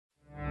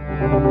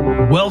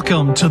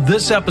Welcome to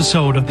this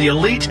episode of the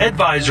Elite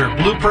Advisor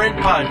Blueprint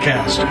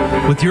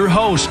Podcast with your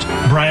host,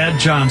 Brad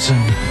Johnson.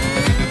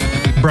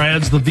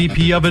 Brad's the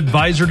VP of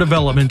Advisor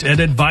Development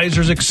at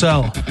Advisors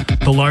Excel,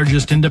 the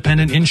largest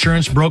independent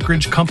insurance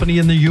brokerage company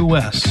in the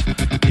U.S.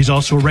 He's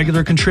also a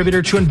regular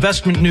contributor to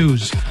Investment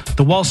News,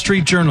 The Wall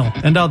Street Journal,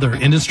 and other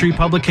industry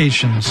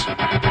publications.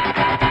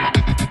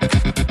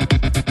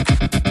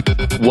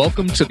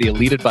 Welcome to the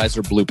Elite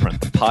Advisor Blueprint,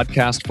 the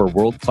podcast for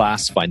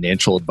world-class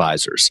financial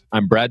advisors.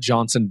 I'm Brad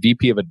Johnson,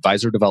 VP of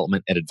Advisor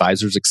Development at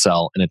Advisors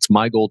Excel, and it's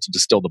my goal to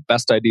distill the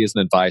best ideas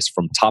and advice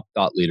from top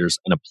thought leaders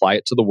and apply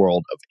it to the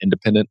world of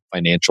independent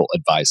financial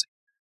advising.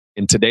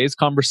 In today's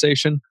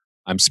conversation,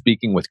 I'm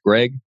speaking with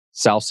Greg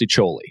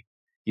Salciccioli.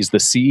 He's the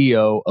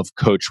CEO of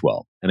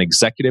Coachwell, an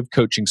executive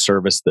coaching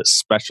service that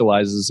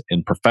specializes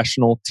in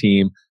professional,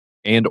 team,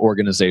 and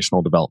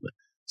organizational development.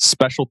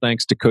 Special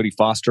thanks to Cody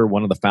Foster,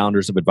 one of the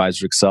founders of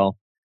Advisors Excel,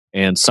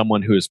 and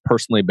someone who has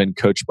personally been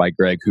coached by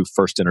Greg, who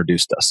first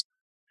introduced us.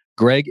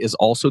 Greg is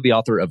also the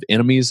author of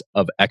Enemies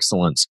of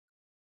Excellence,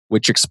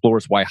 which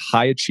explores why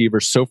high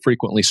achievers so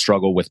frequently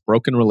struggle with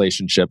broken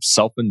relationships,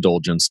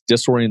 self-indulgence,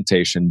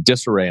 disorientation,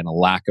 disarray, and a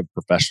lack of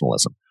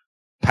professionalism.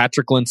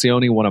 Patrick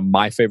Lencioni, one of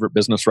my favorite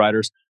business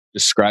writers,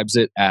 describes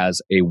it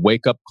as a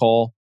wake-up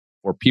call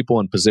for people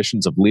in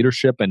positions of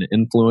leadership and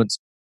influence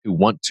who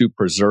want to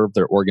preserve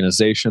their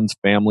organizations,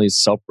 families,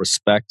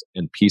 self-respect,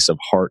 and peace of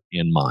heart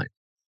and mind.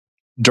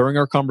 During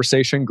our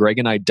conversation, Greg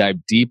and I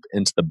dive deep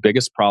into the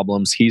biggest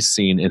problems he's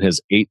seen in his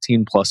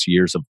 18 plus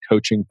years of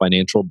coaching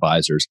financial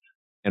advisors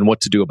and what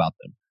to do about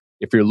them.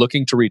 If you're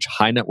looking to reach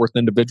high net worth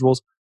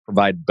individuals,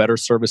 provide better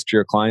service to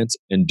your clients,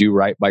 and do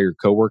right by your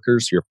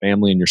coworkers, your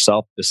family, and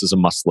yourself, this is a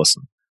must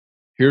listen.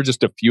 Here are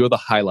just a few of the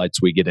highlights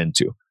we get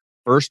into.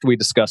 First, we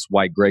discuss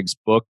why Greg's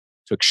book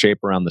took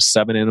shape around the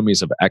 7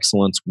 enemies of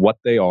excellence, what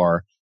they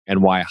are,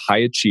 and why high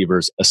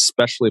achievers,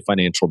 especially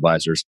financial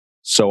advisors,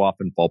 so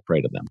often fall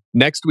prey to them.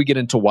 Next, we get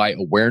into why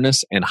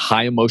awareness and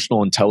high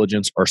emotional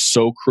intelligence are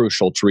so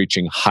crucial to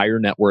reaching higher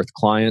net worth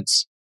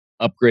clients,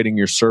 upgrading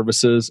your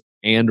services,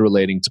 and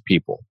relating to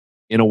people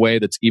in a way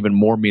that's even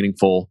more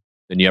meaningful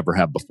than you ever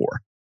have before.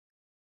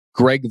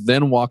 Greg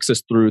then walks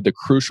us through the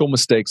crucial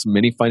mistakes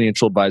many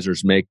financial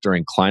advisors make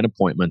during client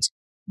appointments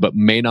but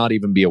may not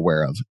even be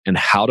aware of, and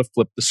how to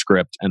flip the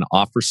script and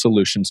offer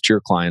solutions to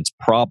your clients'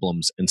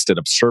 problems instead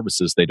of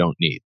services they don't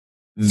need.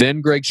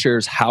 Then Greg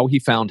shares how he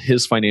found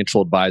his financial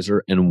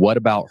advisor and what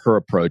about her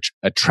approach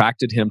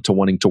attracted him to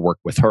wanting to work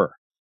with her.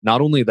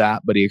 Not only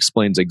that, but he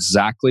explains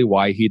exactly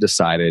why he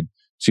decided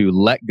to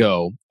let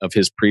go of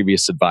his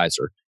previous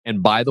advisor.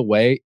 And by the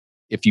way,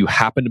 if you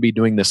happen to be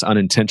doing this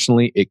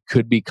unintentionally, it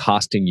could be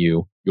costing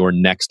you your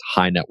next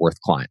high net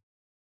worth client.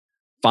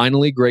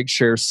 Finally, Greg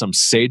shares some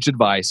sage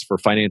advice for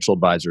financial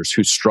advisors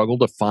who struggle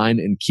to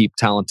find and keep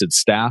talented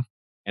staff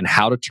and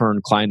how to turn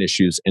client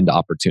issues into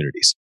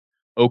opportunities.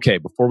 Okay,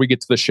 before we get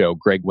to the show,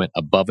 Greg went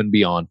above and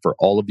beyond for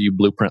all of you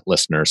Blueprint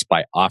listeners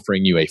by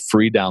offering you a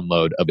free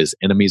download of his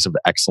Enemies of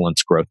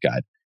Excellence Growth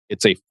Guide.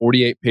 It's a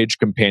 48-page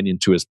companion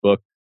to his book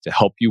to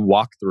help you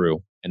walk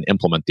through and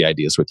implement the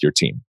ideas with your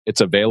team.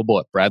 It's available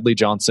at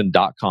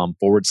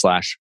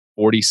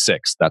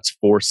bradleyjohnson.com/46. That's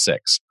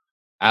 46.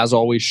 As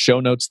always, show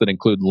notes that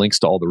include links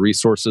to all the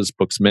resources,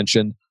 books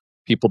mentioned,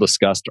 people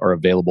discussed are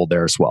available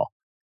there as well.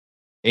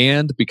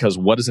 And because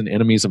what is an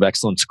Enemies of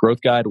Excellence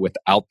Growth Guide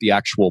without the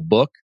actual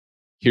book?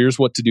 Here's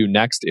what to do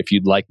next if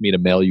you'd like me to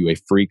mail you a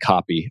free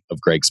copy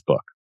of Greg's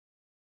book.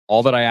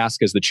 All that I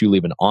ask is that you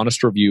leave an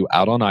honest review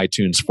out on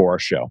iTunes for our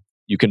show.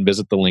 You can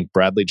visit the link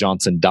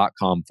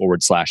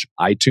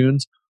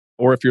bradleyjohnson.com/iTunes,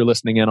 or if you're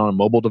listening in on a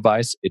mobile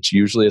device, it's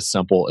usually as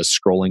simple as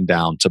scrolling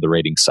down to the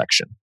ratings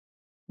section.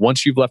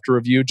 Once you've left a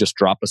review, just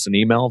drop us an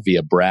email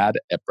via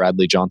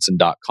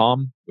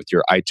brad@bradleyjohnson.com with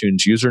your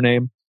iTunes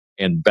username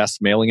and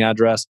best mailing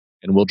address,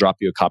 and we'll drop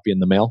you a copy in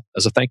the mail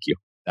as a thank you.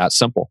 That's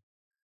simple.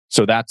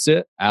 So that's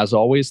it. As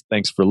always,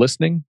 thanks for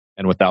listening.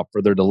 And without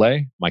further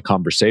delay, my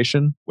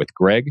conversation with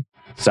Greg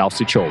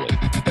Salciccioli.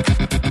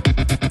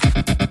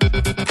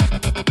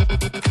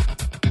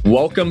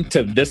 Welcome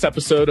to this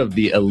episode of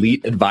the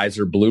Elite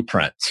Advisor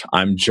Blueprint.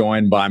 I'm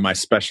joined by my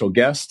special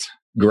guest,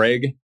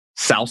 Greg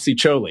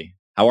Salciccioli.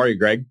 How are you,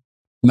 Greg?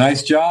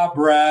 Nice job,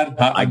 Brad.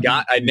 I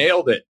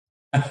nailed it.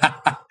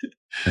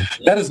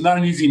 That is not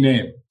an easy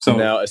name. So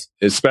no,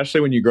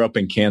 especially when you grow up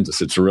in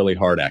Kansas, it's really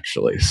hard,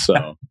 actually.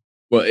 So,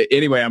 well,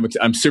 anyway,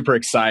 I'm super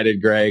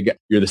excited, Greg.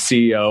 You're the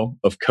CEO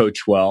of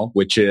Coachwell,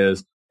 which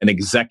is an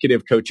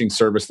executive coaching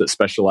service that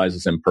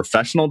specializes in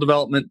professional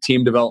development,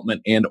 team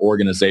development, and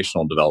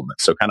organizational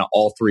development. So, kind of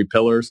all 3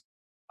 pillars.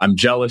 I'm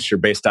jealous. You're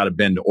based out of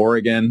Bend,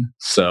 Oregon.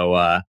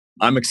 So,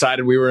 I'm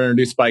excited. We were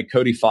introduced by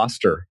Cody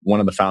Foster, one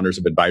of the founders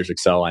of Advisors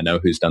Excel, I know,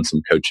 who's done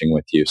some coaching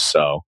with you.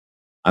 So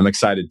I'm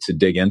excited to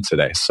dig in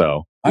today.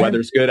 So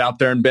weather's good out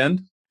there in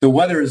Bend? The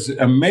weather is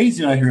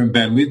amazing out here in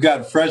Bend. We've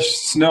got fresh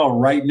snow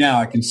right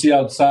now. I can see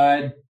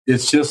outside.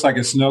 It's just like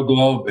a snow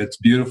globe. It's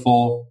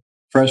beautiful.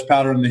 Fresh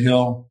powder on the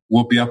hill.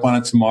 We'll be up on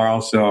it tomorrow.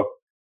 So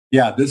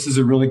yeah, this is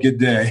a really good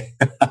day.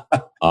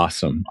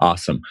 Awesome.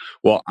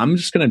 Well, I'm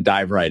just going to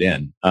dive right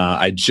in.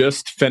 I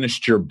just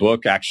finished your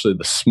book actually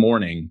this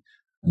morning,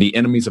 The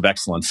Enemies of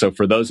Excellence. So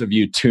for those of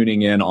you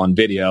tuning in on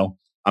video,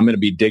 I'm going to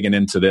be digging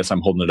into this.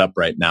 I'm holding it up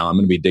right now. I'm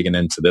going to be digging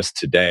into this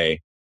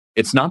today.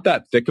 It's not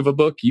that thick of a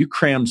book. You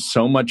crammed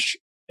so much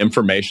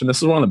information. This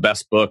is one of the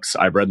best books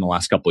I've read in the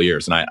last couple of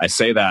years. And I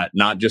say that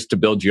not just to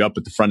build you up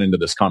at the front end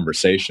of this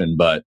conversation,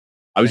 but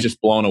I was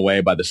just blown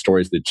away by the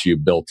stories that you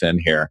built in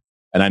here.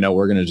 And I know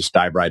we're going to just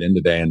dive right in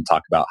today and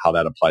talk about how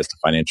that applies to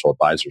financial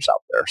advisors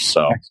out there.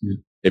 So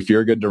if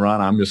you're good to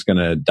run, I'm just going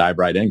to dive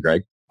right in,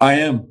 Greg. I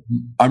am.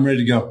 I'm ready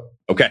to go.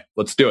 Okay,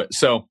 let's do it.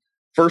 So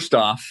first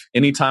off,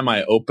 anytime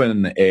I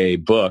open a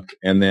book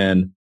and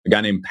then a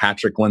guy named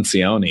Patrick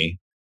Lencioni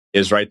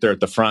is right there at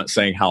the front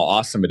saying how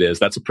awesome it is,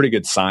 that's a pretty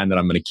good sign that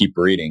I'm going to keep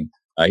reading.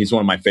 He's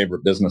one of my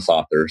favorite business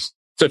authors.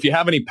 So if you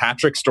have any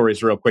Patrick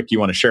stories real quick you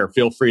want to share,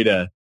 feel free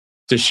to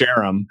share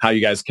them, how you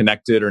guys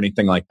connected or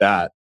anything like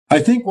that. I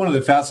think one of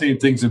the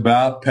fascinating things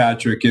about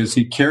Patrick is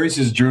he carries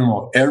his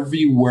journal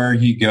everywhere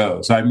he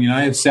goes. I mean,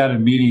 I have sat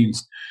in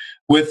meetings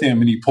with him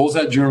and he pulls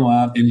that journal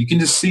out and you can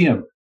just see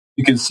him.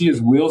 You can see his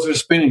wheels are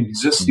spinning.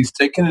 He's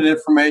taking in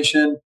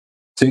information,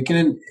 taking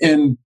it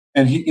in,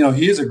 and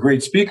he is a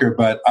great speaker,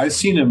 but I've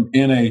seen him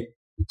in a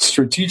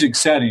strategic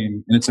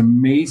setting and it's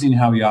amazing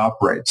how he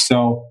operates.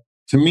 So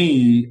to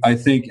me, I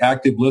think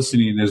active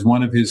listening is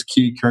one of his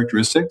key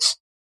characteristics,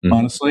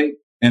 honestly.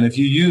 And if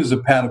you use a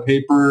pad of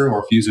paper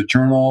or if you use a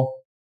journal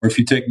or if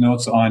you take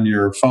notes on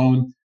your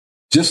phone,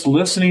 just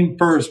listening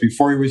first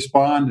before you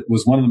respond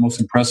was one of the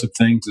most impressive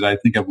things that I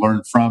think I've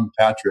learned from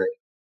Patrick.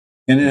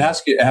 And it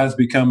has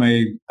become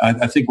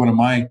I think one of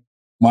my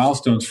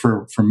milestones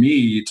for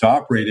me to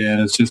operate in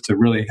is just to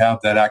really have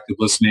that active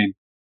listening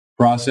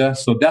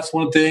process. So that's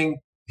one thing.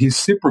 He's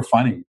super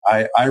funny.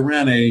 I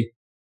ran a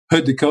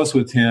Hood to Coast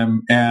with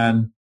him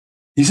and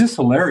he's just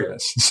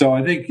hilarious. So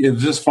I think it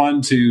was just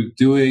fun to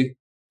do a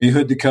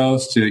Hood to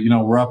Coast to,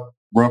 we're up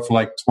for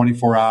like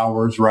 24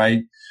 hours,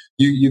 right?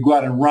 You go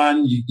out and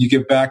run, you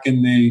get back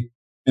in the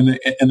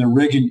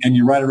rig and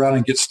you ride around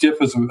and get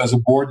stiff as a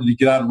board and you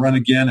get out and run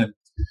again. And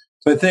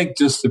so I think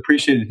just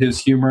appreciated his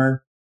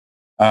humor.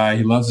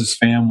 He loves his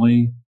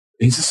family.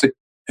 He's just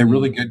a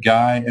really good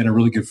guy and a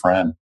really good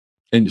friend.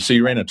 And so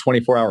you ran a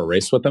 24-hour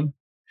race with him?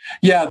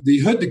 Yeah,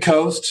 the Hood to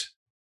Coast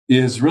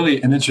is really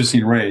an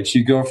interesting race.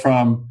 You go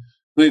from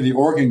really the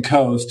Oregon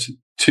coast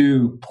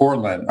to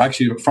Portland.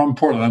 Actually, from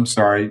Portland, I'm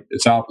sorry,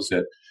 it's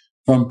opposite.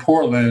 From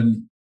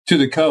Portland to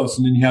the coast,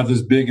 and then you have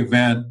this big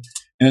event,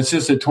 and it's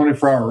just a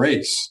 24-hour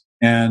race.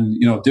 And,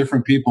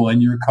 different people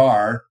in your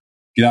car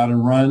get out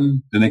and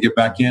run, then they get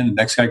back in, the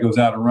next guy goes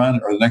out and run,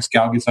 or the next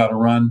gal gets out and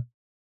run.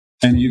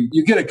 And you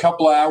get a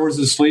couple of hours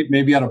of sleep,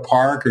 maybe at a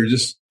park or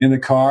just in the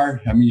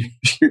car. I mean,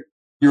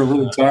 you're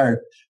really tired.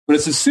 But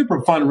it's a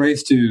super fun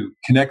race to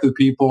connect with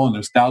people, and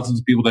there's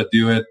thousands of people that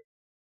do it.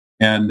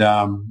 And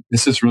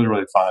it's just really,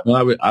 really fun.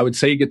 Well, I would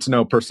say you get to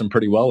know a person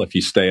pretty well if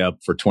you stay up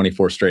for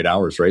 24 straight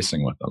hours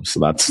racing with them.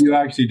 So you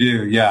actually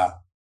do, yeah.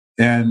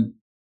 And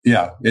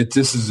yeah,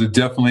 this is a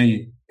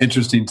definitely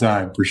interesting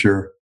time for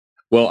sure.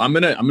 Well, I'm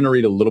gonna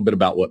read a little bit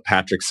about what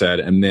Patrick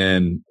said, and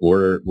then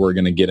we're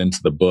gonna get into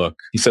the book.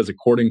 He says,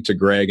 according to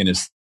Greg, and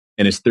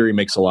his theory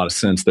makes a lot of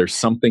sense, there's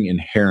something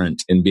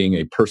inherent in being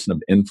a person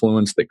of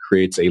influence that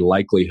creates a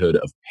likelihood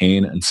of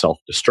pain and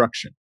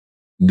self-destruction.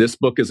 This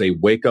book is a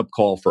wake-up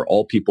call for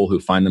all people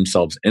who find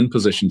themselves in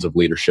positions of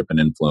leadership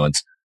and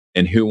influence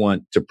and who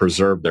want to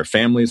preserve their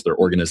families, their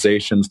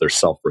organizations, their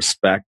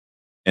self-respect,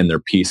 and their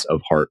peace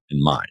of heart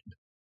and mind.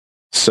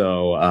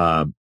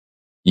 So,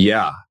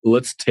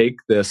 let's take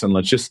this and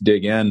let's just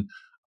dig in.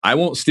 I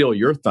won't steal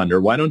your thunder.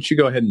 Why don't you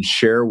go ahead and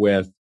share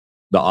with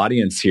the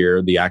audience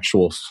here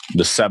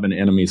the 7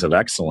 enemies of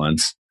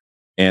excellence,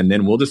 and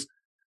then we'll just,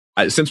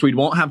 since we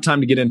won't have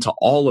time to get into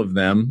all of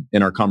them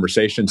in our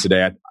conversation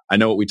today, I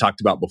know what we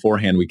talked about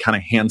beforehand. We kind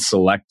of hand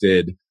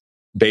selected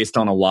based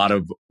on a lot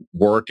of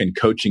work and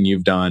coaching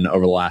you've done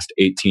over the last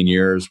 18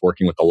 years,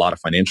 working with a lot of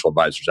financial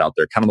advisors out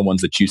there, kind of the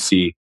ones that you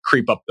see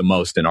creep up the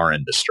most in our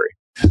industry.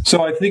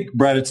 So I think,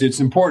 Brad, it's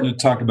important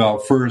to talk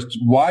about first,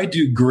 why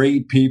do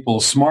great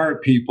people,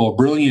 smart people,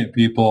 brilliant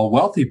people,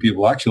 wealthy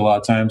people, actually a lot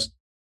of times,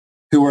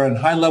 who are in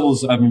high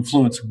levels of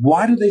influence,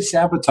 why do they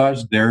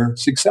sabotage their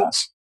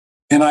success?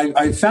 And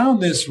I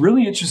found this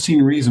really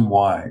interesting reason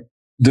why.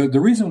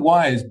 The reason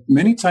why is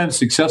many times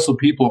successful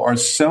people are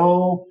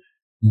so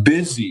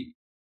busy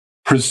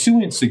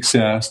pursuing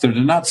success that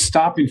they're not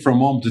stopping for a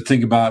moment to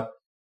think about,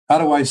 how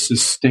do I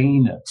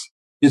sustain it?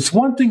 It's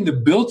one thing to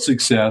build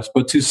success,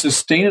 but to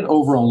sustain it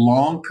over a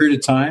long period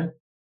of time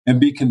and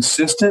be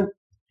consistent,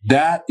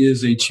 that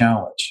is a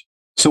challenge.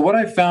 So what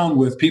I found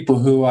with people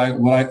who I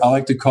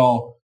like to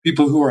call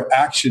people who are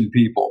action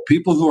people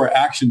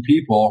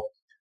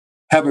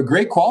have a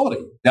great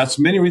quality. That's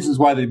many reasons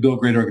why they build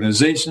great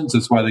organizations.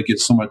 That's why they get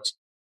so much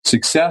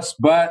success.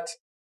 But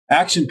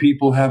action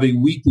people have a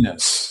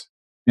weakness.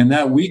 And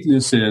that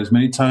weakness is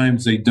many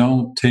times they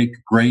don't take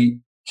great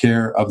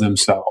care of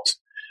themselves.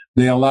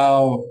 They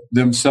allow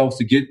themselves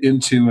to get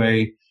into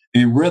a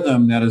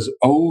rhythm that is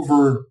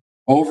over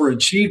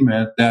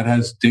overachievement that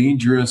has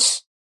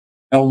dangerous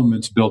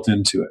elements built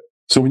into it.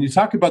 So when you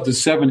talk about the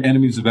 7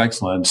 enemies of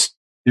excellence,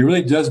 it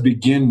really does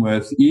begin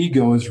with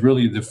ego is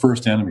really the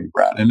first enemy,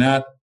 Brad. And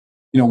that,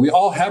 we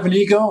all have an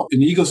ego,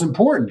 and ego is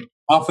important.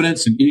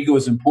 Confidence and ego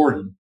is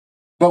important.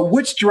 But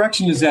which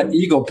direction is that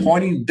ego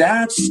pointing?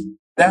 That's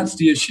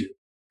the issue.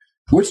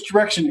 Which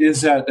direction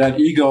is that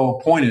ego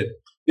pointed?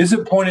 Is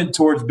it pointed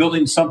towards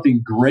building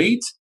something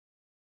great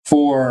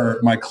for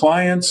my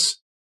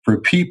clients, for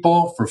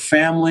people, for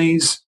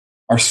families,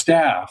 our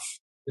staff?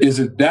 Is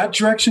it that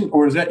direction,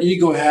 or does that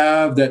ego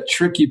have that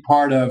tricky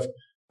part of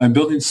I'm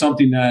building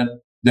something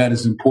that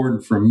is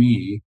important for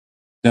me,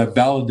 that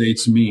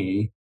validates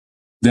me,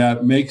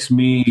 that makes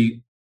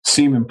me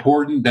seem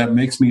important, that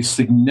makes me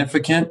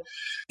significant?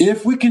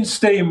 If we can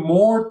stay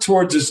more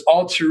towards this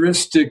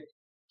altruistic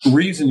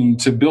reasoning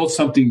to build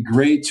something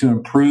great to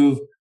improve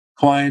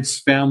clients,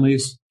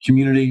 families,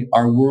 community,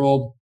 our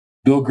world,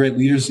 build great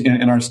leaders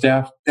in our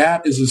staff,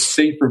 that is a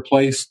safer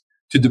place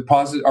to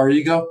deposit our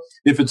ego.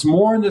 If it's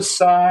more on the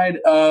side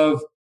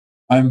of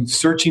I'm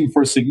searching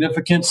for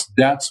significance,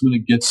 that's when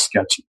it gets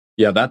sketchy.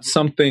 Yeah, that's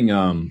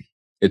something.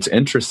 It's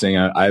interesting.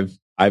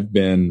 I've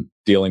been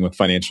dealing with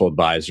financial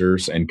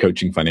advisors and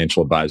coaching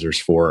financial advisors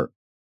for,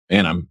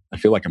 I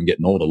feel like I'm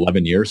getting old,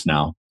 11 years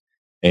now,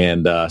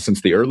 and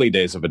since the early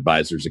days of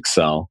Advisors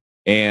Excel.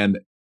 And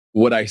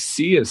what I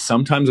see is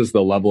sometimes as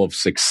the level of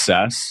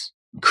success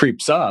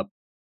creeps up,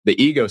 the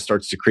ego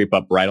starts to creep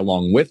up right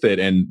along with it.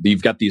 And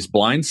you've got these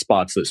blind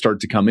spots that start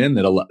to come in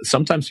that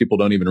sometimes people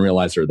don't even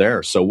realize are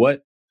there. So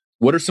what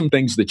are some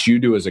things that you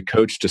do as a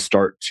coach to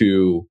start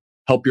to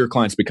help your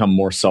clients become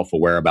more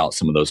self-aware about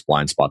some of those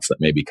blind spots that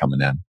may be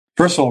coming in?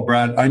 First of all,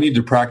 Brad, I need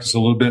to practice a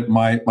little bit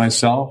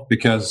myself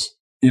because,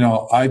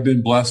 I've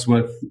been blessed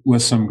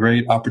with some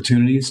great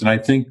opportunities. And I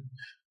think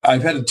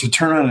I've had to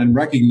turn around and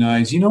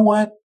recognize, you know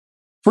what?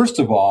 First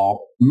of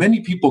all,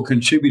 many people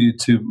contributed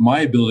to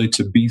my ability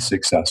to be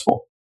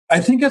successful. I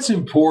think that's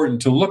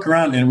important to look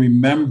around and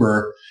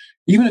remember,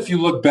 even if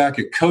you look back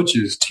at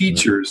coaches,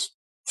 teachers,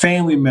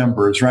 family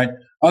members, right?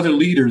 Other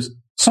leaders,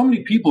 so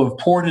many people have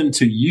poured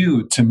into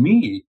you, to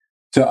me,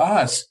 to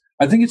us.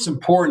 I think it's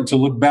important to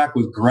look back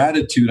with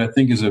gratitude. I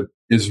think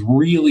is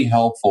really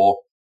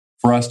helpful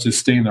for us to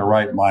stay in the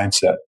right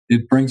mindset.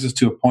 It brings us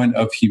to a point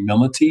of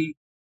humility.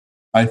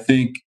 I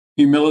think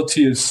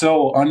humility is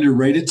so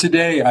underrated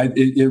today.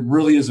 It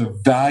really is a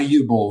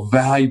valuable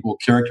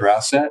character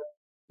asset.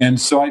 And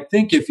so I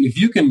think if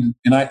you can,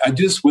 and I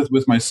do this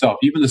with myself,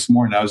 even this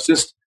morning, I was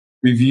just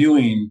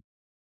reviewing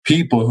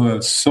people who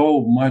have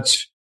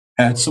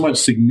had so much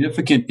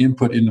significant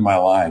input into my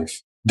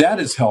life. That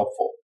is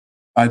helpful.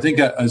 I think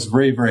that is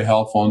very, very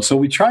helpful. And so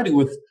we try to,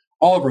 with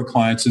all of our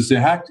clients, is to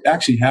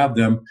actually have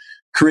them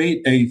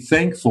create a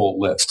thankful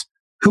list.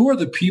 Who are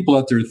the people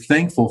that they're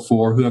thankful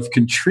for who have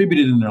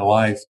contributed in their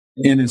life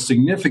in a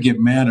significant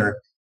manner?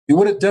 And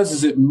what it does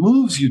is it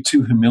moves you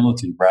to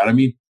humility, Brad. I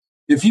mean,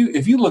 if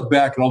you look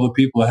back at all the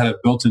people that had it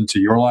built into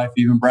your life,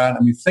 even Brad,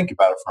 think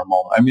about it for a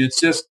moment. It's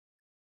just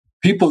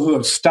people who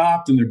have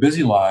stopped in their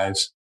busy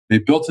lives. They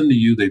built into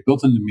you. They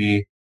built into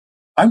me.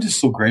 I'm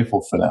just so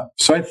grateful for them.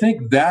 So I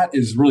think that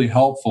is really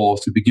helpful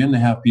to begin to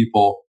have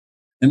people,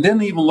 and then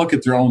they even look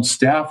at their own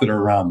staff that are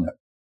around them.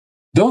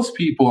 Those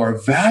people are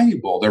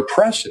valuable. They're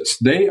precious.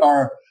 They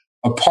are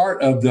a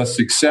part of the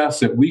success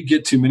that we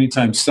get to many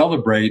times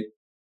celebrate.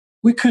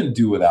 We couldn't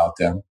do without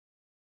them.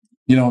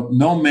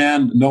 No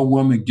man, no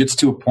woman gets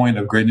to a point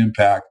of great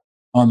impact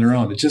on their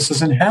own. It just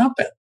doesn't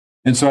happen.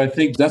 And so I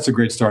think that's a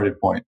great starting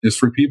point, is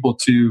for people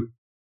to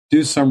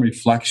do some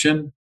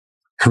reflection,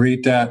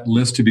 create that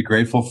list to be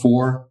grateful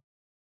for,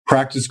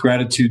 practice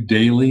gratitude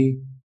daily.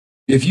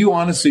 If you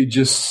honestly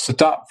just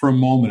stop for a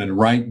moment and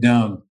write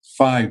down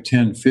 5,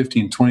 10,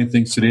 15, 20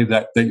 things today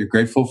that you're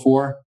grateful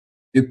for,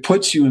 it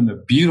puts you in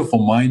the beautiful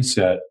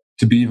mindset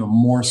to be even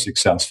more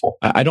successful.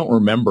 I don't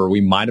remember. We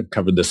might have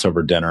covered this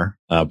over dinner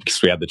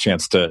because we had the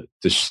chance to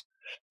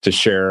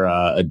share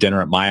a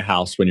dinner at my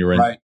house when you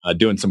were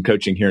doing some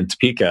coaching here in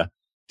Topeka.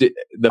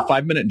 The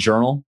 5-minute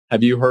journal.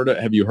 Have you heard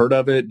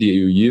of it? Do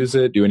you use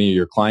it? Do any of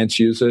your clients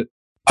use it?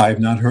 I've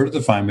not heard of the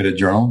 5-minute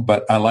journal,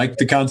 but I like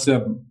the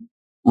concept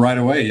right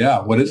away. Yeah.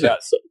 What is it?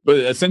 But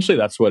essentially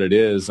that's what it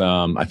is.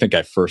 I think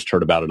I first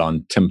heard about it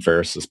on Tim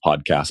Ferriss's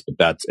podcast,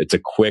 but it's a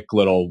quick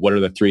little, what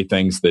are the 3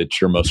 things that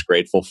you're most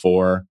grateful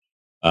for?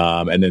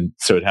 And then,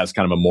 so it has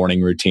kind of a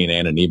morning routine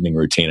and an evening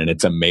routine. And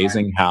it's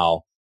amazing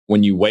how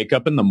when you wake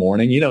up in the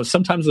morning,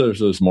 sometimes there's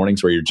those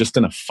mornings where you're just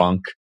in a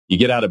funk. You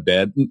get out of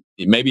bed,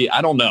 maybe,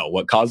 I don't know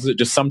what causes it.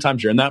 Just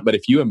sometimes you're in that. But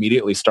if you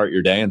immediately start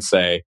your day and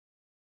say,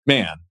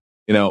 man,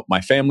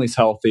 my family's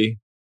healthy.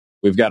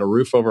 We've got a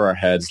roof over our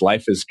heads.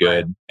 Life is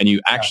good. And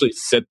you actually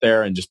sit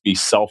there and just be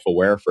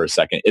self-aware for a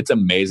second. It's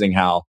amazing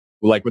how,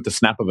 like with the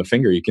snap of a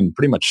finger, you can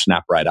pretty much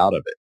snap right out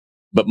of it.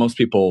 But most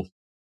people,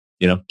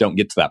 don't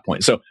get to that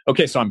point. So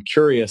I'm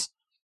curious,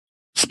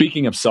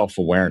 speaking of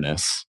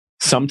self-awareness,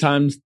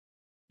 sometimes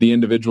the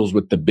individuals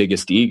with the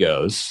biggest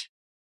egos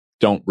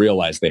don't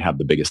realize they have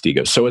the biggest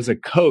ego. So as a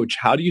coach,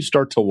 how do you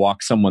start to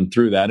walk someone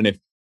through that? And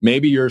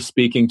maybe you're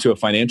speaking to a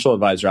financial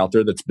advisor out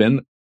there that's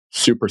been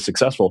super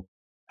successful.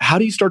 How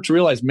do you start to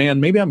realize, man,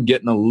 maybe I'm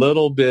getting a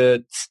little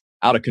bit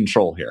out of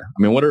control here?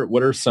 I mean, what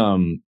are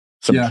some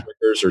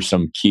triggers or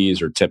some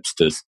keys or tips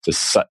to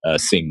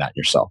seeing that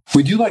yourself?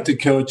 We do like to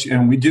coach,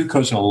 and we do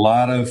coach a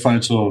lot of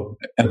financial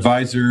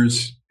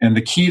advisors. And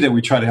the key that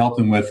we try to help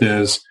them with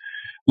is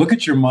look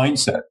at your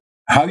mindset,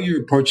 how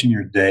you're approaching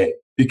your day.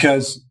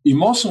 Because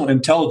emotional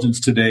intelligence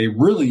today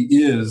really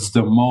is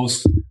the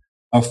most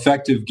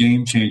effective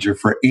game changer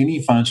for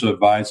any financial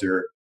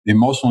advisor.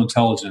 Emotional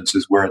intelligence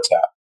is where it's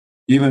at.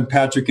 Even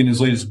Patrick, in his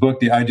latest book,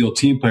 The Ideal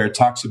Team Player,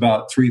 talks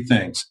about three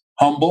things: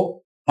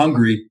 humble,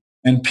 hungry,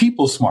 and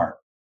people smart.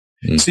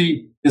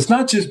 See, it's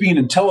not just being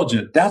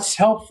intelligent. That's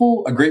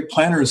helpful. A great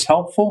planner is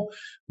helpful.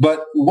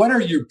 But what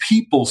are your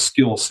people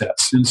skill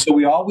sets? And so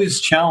we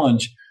always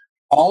challenge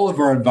all of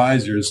our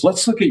advisors,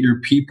 let's look at your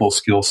people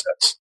skill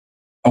sets.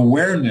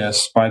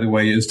 Awareness, by the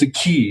way, is the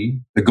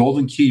key, the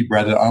golden key,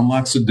 Brad, that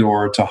unlocks the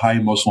door to high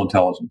emotional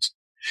intelligence.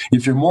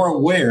 If you're more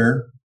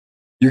aware,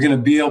 you're going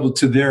to be able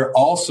to there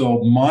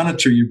also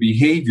monitor your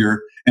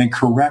behavior and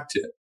correct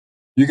it.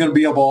 You're going to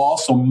be able to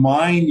also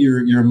mine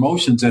your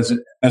emotions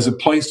as a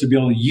place to be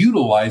able to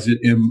utilize it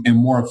in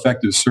more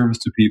effective service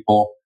to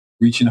people,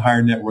 reaching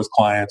higher net worth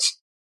clients,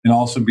 and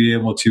also be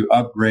able to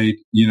upgrade,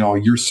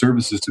 your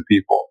services to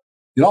people.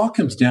 It all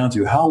comes down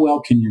to how well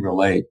can you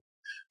relate.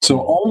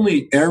 So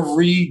only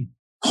every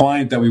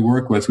client that we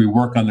work with, we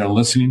work on their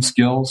listening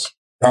skills.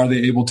 Are they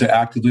able to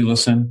actively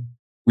listen?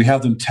 We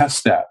have them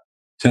test that.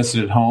 Test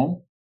it at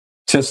home.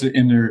 Test it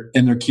in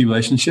their key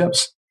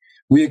relationships.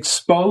 We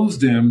expose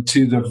them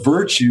to the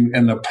virtue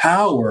and the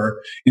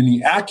power and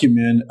the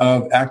acumen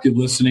of active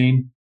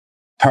listening,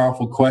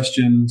 powerful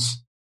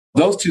questions.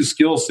 Those two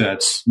skill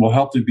sets will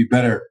help them be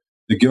better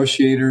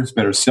negotiators,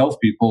 better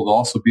salespeople. They'll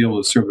also be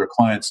able to serve their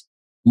clients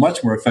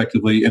much more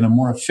effectively in a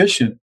more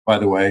efficient, by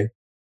the way,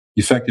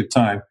 effective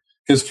time.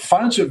 Because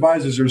financial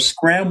advisors are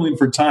scrambling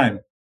for time.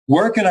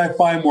 Where can I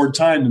find more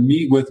time to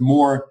meet with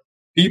more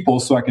people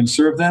so I can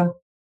serve them?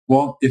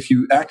 Well, if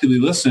you actively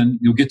listen,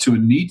 you'll get to a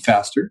need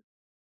faster.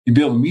 You'll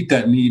be able to meet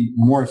that need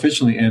more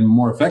efficiently and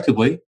more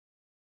effectively.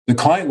 The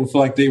client will feel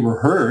like they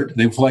were heard.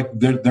 They feel like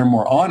they're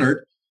more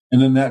honored.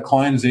 And then that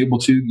client is able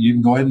to, you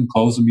can go ahead and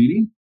close the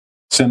meeting,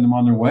 send them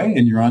on their way,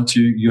 and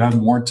you have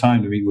more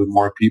time to meet with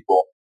more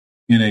people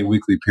in a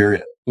weekly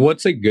period.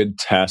 What's a good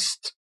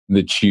test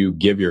that you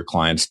give your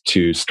clients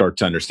to start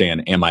to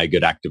understand, am I a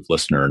good active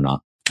listener or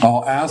not?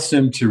 I'll ask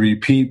them to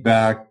repeat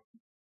back.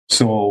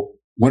 So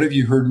what have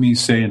you heard me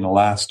say in the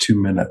last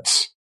 2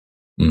 minutes?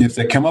 If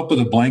they come up with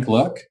a blank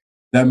look,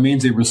 that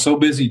means they were so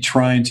busy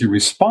trying to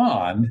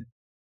respond,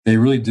 they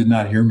really did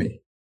not hear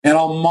me. And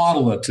I'll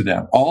model it to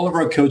them. All of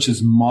our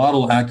coaches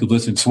model active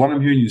listening. So what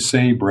I'm hearing you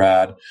say,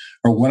 Brad,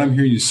 or what I'm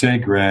hearing you say,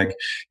 Greg.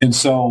 And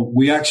so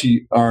we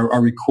actually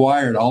are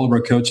required, all of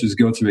our coaches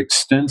go through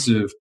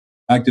extensive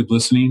active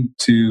listening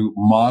to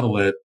model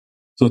it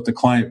so that the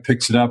client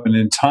picks it up. And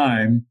in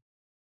time,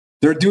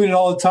 they're doing it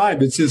all the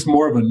time. It's just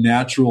more of a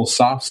natural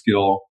soft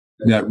skill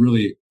that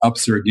really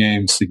ups their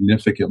game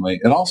significantly.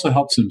 It also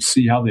helps them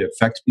see how they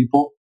affect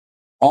people.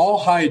 All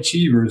high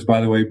achievers,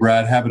 by the way,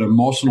 Brad, have an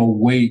emotional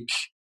wake.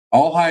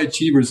 All high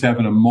achievers have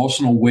an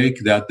emotional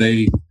wake that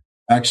they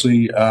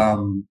actually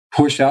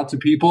push out to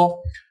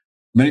people.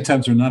 Many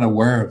times they're not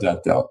aware of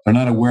that, though. They're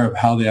not aware of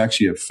how they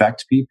actually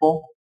affect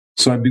people.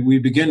 So we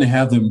begin to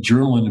have them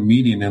journal in a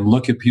meeting and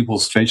look at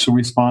people's facial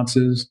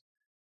responses.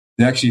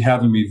 They actually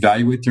have them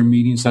evaluate their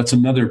meetings. That's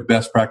another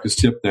best practice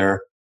tip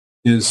there,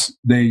 is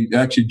they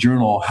actually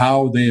journal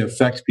how they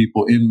affect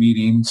people in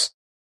meetings.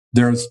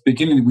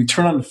 We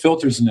turn on the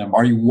filters in them.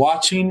 Are you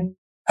watching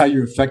how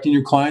you're affecting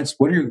your clients?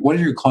 What are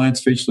your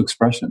clients' facial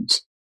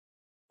expressions?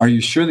 Are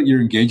you sure that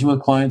you're engaging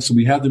with clients? So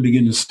we have them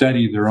begin to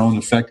study their own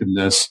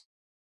effectiveness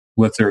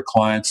with their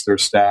clients, their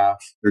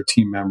staff, their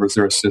team members,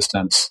 their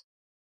assistants,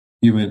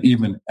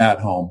 even at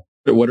home.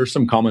 But what are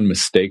some common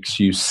mistakes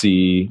you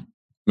see,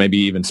 maybe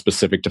even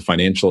specific to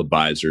financial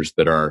advisors,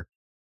 that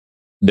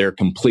they're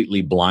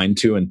completely blind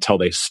to until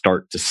they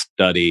start to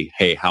study,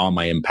 hey, how am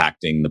I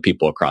impacting the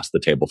people across the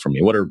table from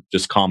me? What are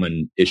just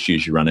common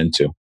issues you run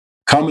into?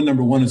 Common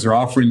number one is they're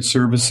offering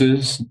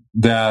services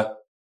that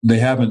they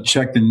haven't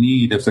checked the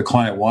need. If the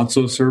client wants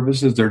those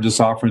services, they're just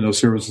offering those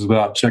services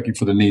without checking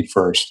for the need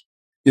first.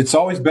 It's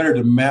always better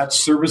to match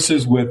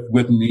services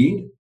with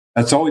need.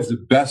 That's always the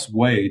best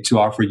way to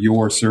offer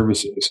your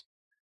services.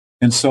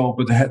 And so,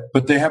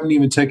 but they haven't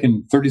even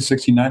taken 30,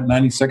 60,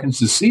 90 seconds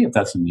to see if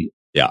that's a need.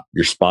 Yeah,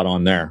 you're spot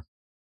on there.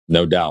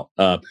 No doubt.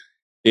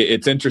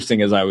 It's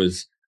interesting,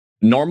 as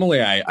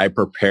normally I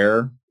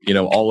prepare,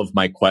 all of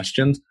my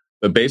questions,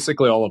 but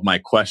basically all of my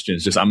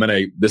questions,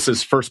 this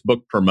is first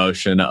book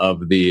promotion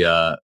of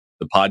the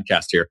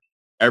podcast here.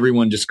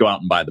 Everyone just go out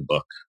and buy the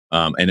book.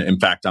 And in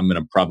fact, I'm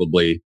going to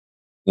probably,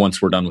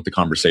 once we're done with the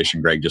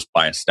conversation, Greg, just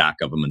buy a stack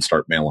of them and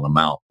start mailing them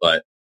out.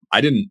 But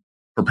I didn't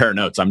prepare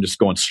notes. I'm just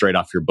going straight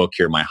off your book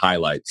here, my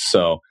highlights.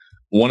 So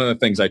one of the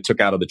things I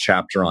took out of the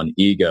chapter on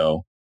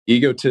ego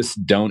Egotists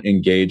don't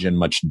engage in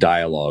much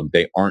dialogue.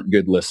 They aren't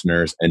good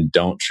listeners and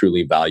don't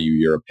truly value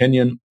your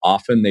opinion.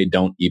 Often they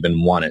don't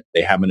even want it.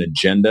 They have an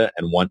agenda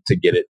and want to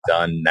get it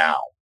done now.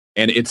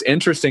 And it's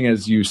interesting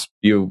as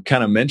you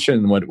kind of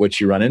mentioned what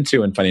you run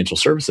into in financial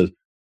services.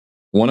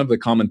 One of the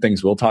common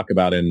things we'll talk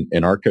about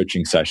in our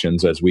coaching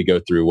sessions as we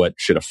go through what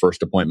should a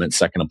first appointment,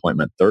 second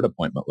appointment, third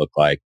appointment look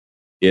like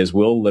is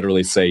we'll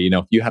literally say,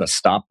 if you had a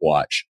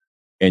stopwatch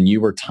and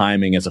you were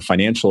timing as a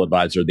financial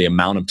advisor the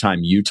amount of time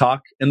you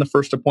talk in the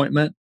first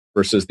appointment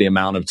versus the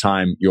amount of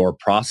time your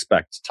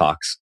prospect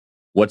talks,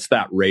 what's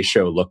that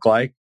ratio look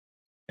like?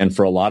 And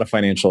for a lot of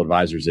financial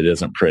advisors, it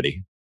isn't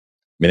pretty.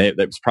 I mean,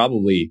 it's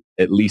probably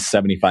at least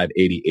 75,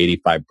 80,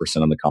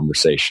 85% of the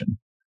conversation.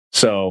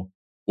 So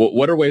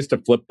what are ways to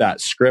flip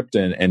that script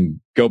and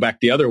go back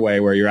the other way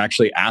where you're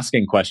actually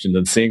asking questions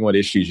and seeing what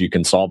issues you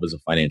can solve as a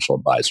financial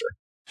advisor?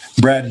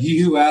 Brad, he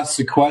who asks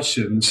the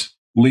questions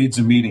leads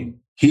a meeting.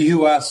 He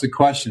who asks the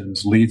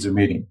questions leads a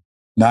meeting,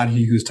 not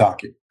he who's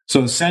talking.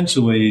 So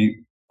essentially,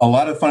 a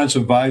lot of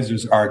financial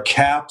advisors are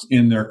capped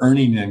in their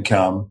earning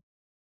income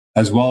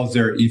as well as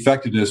their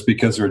effectiveness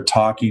because they're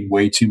talking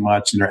way too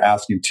much and they're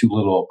asking too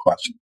little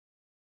questions.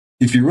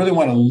 If you really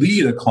want to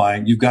lead a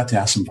client, you've got to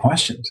ask some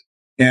questions.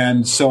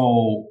 And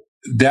so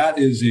that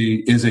is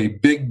a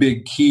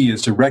big key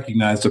is to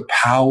recognize the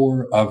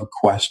power of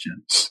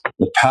questions,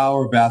 the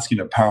power of asking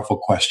a powerful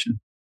question.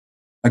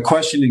 A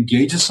question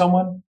engages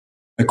someone.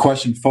 A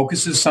question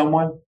focuses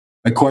someone.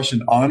 A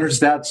question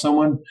honors that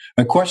someone.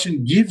 A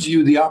question gives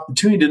you the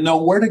opportunity to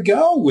know where to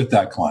go with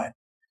that client.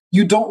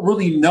 You don't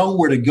really know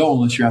where to go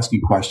unless you're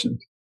asking questions.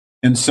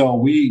 And so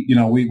we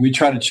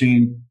try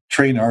to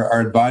train our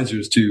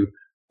advisors to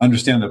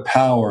understand the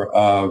power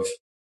of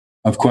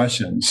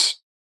questions.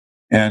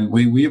 And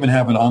we even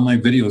have an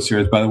online video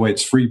series. By the way,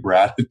 it's free,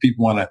 Brad, if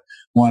people want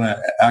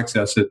to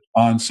access it,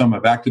 on some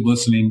of active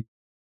listening,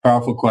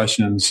 powerful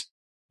questions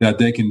that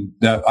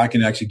I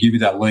can actually give you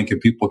that link and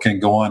people can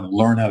go on and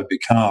learn how to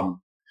become.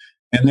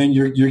 And then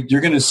you're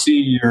going to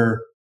see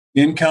your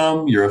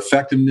income, your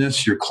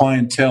effectiveness, your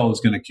clientele is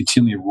going to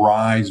continually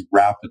rise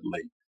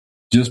rapidly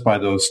just by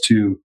those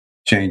two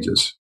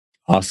changes.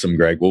 Awesome,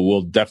 Greg. Well,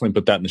 we'll definitely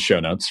put that in the show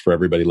notes for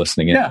everybody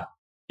listening in. Yeah.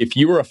 If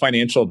you were a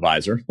financial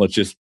advisor, let's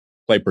just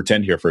play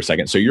pretend here for a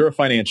second. So you're a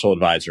financial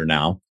advisor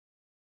now.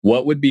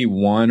 What would be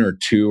one or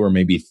two or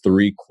maybe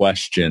three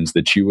questions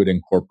that you would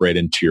incorporate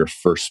into your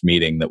first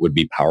meeting that would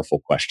be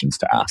powerful questions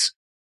to ask?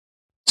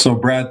 So,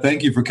 Brad,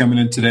 thank you for coming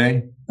in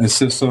today. It's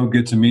just so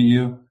good to meet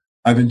you.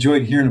 I've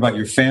enjoyed hearing about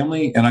your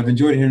family, and I've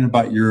enjoyed hearing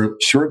about your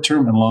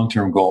short-term and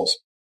long-term goals.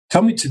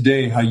 Tell me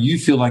today how you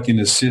feel I can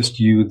assist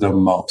you the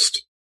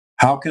most.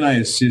 How can I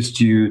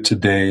assist you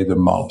today the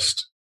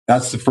most?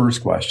 That's the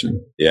first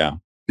question. Yeah.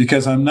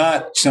 Because I'm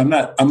not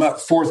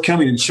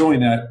forthcoming and showing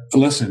that,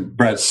 listen,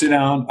 Brad, sit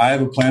down. I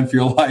have a plan for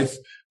your life.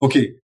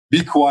 Okay,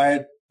 be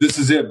quiet. This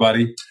is it,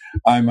 buddy.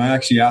 I'm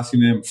actually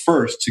asking them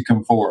first to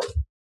come forward.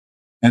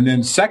 And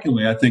then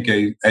secondly, I think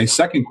a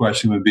second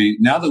question would be,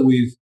 now that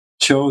we've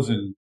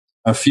chosen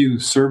a few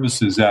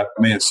services that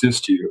may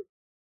assist you,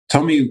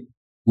 tell me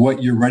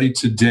what you're ready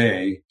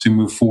today to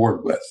move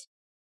forward with.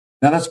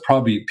 Now that's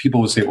probably,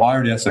 people would say, well, I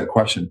already asked that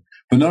question.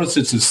 But notice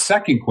it's the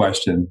second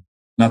question,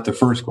 not the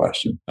first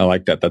question. I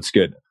like that. That's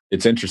good.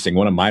 It's interesting.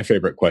 One of my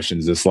favorite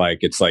questions is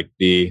it's like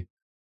the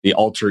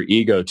alter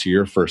ego to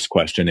your first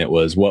question. It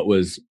was, what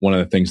was one of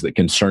the things that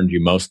concerned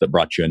you most that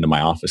brought you into my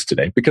office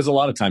today? Because a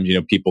lot of times,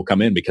 people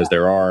come in because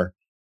there are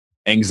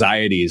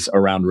anxieties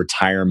around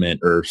retirement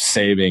or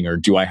saving or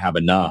do I have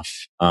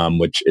enough?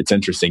 Which it's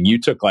interesting. You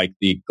took like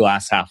the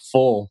glass half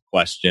full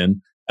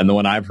question, and the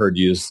one I've heard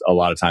used a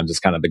lot of times is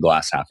kind of the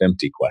glass half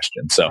empty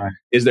question. So right.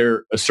 Is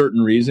there a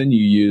certain reason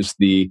you use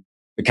the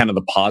kind of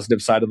the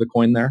positive side of the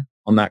coin there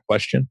on that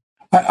question?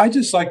 I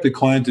just like the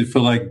client to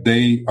feel like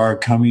they are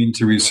coming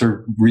to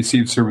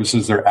receive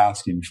services they're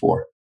asking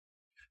for.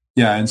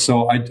 Yeah. And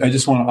so I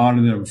just want to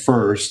honor them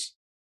first.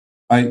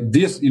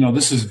 This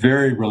is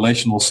very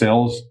relational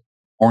sales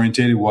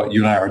orientated, what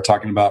you and I are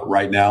talking about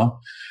right now.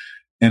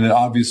 And it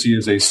obviously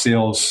is a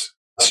sales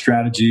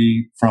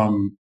strategy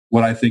from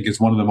what I think is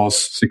one of the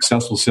most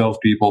successful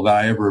salespeople that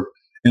I ever,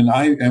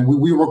 and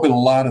we work with a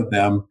lot of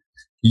them,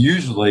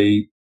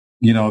 usually,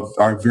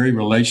 are very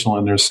relational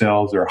in their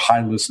sales. They're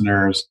high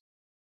listeners.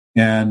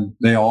 And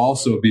they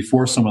also,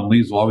 before someone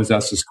leaves, will always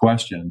ask this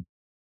question: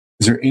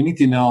 is there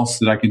anything else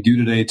that I can do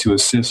today to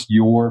assist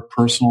your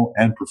personal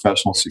and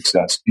professional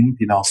success?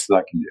 Anything else that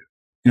I can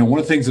do? One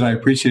of the things that I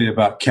appreciate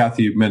about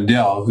Kathy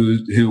Mendel,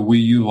 who we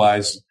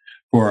utilize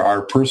for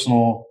our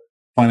personal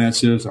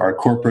finances, our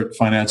corporate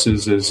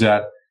finances, is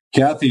that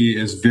Kathy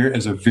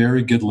is a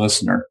very good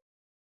listener.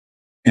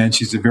 And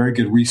she's a very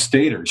good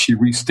restater. She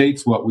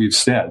restates what we've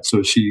said.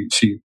 So she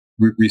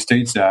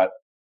restates that.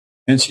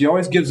 And she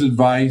always gives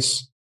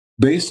advice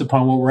based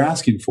upon what we're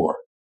asking for.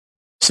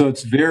 So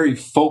it's very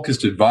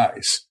focused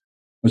advice,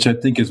 which I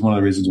think is one of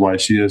the reasons why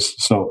she is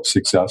so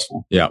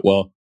successful. Yeah.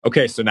 Well,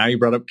 okay. So now you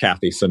brought up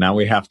Kathy. So now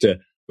we have to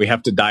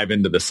dive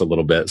into this a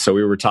little bit. So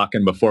we were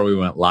talking before we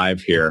went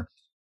live here,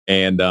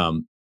 and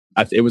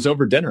it was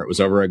over dinner. It was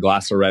over a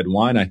glass of red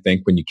wine, I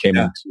think, when you came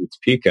into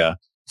Topeka.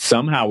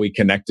 Somehow we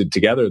connected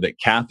together that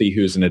Kathy,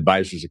 who's an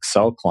Advisors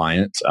Excel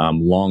client,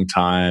 long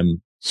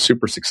time,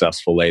 super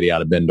successful lady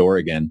out of Bend,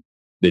 Oregon,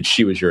 that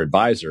she was your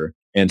advisor.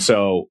 And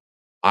so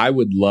I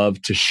would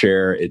love to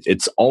share.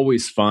 It's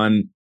always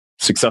fun,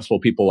 successful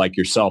people like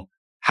yourself.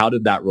 How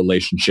did that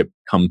relationship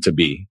come to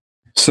be?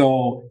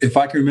 So if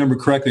I can remember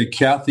correctly,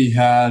 Kathy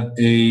had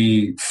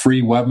a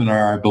free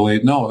webinar, I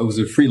believe. No, it was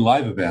a free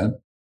live event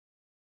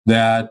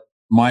that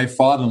my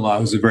father-in-law,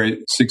 who's a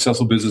very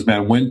successful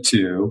businessman, went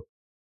to.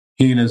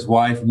 He and his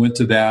wife went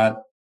to that,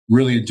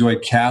 really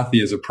enjoyed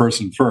Kathy as a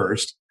person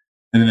first,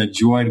 and then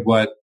enjoyed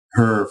what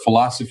her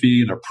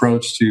philosophy and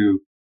approach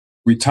to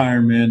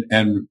retirement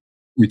and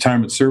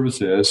retirement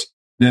services.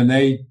 Then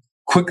they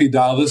quickly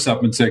dialed this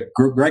up and said,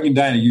 Greg and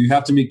Diana, you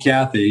have to meet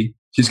Kathy.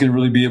 She's going to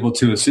really be able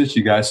to assist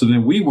you guys. So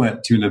then we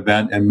went to an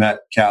event and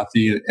met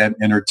Kathy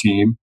and her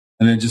team,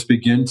 and then just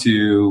began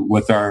to,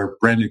 with our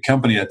brand new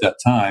company at that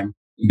time,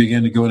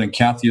 began to go in, and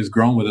Kathy has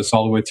grown with us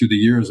all the way through the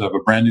years of a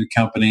brand new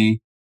company,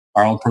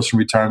 our own personal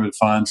retirement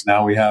funds.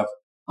 Now we have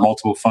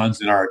multiple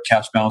funds in our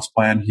cash balance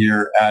plan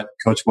here at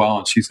Coachwell,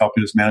 and she's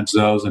helping us manage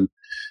those and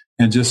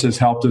just has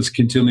helped us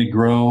continually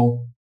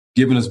grow,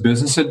 giving us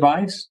business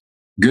advice,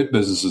 good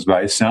business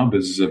advice, sound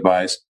business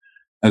advice,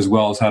 as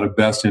well as how to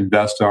best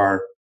invest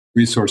our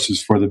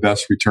resources for the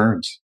best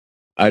returns.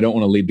 I don't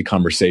want to lead the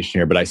conversation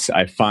here, but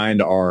I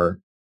find our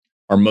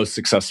most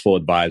successful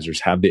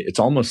advisors have it's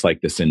almost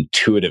like this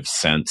intuitive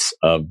sense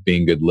of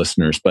being good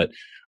listeners. But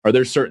are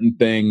there certain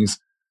things,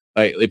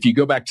 like if you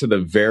go back to the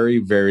very,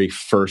 very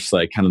first,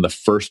 like kind of the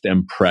first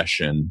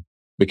impression,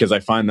 because I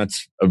find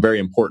that's a very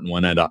important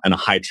one in a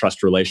high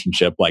trust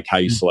relationship, like how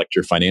you select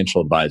your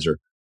financial advisor.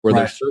 Were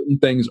there certain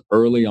things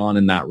early on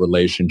in that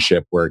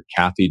relationship where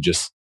Kathy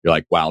you're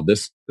like, wow,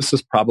 this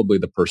is probably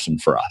the person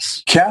for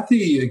us?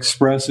 Kathy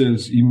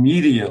expresses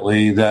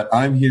immediately that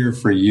I'm here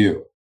for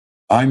you.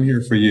 I'm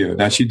here for you.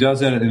 Now, she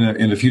does that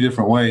in a few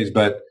different ways,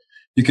 but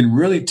you can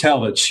really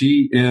tell that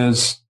she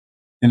is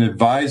an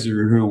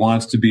advisor who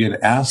wants to be an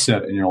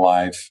asset in your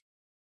life.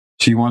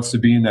 She wants to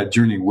be in that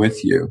journey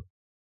with you.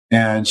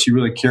 And she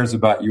really cares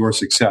about your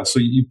success. So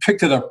you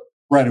picked it up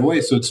right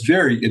away. So it's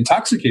very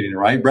intoxicating,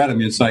 right, Brad? I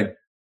mean, it's like,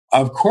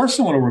 of course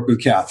I want to work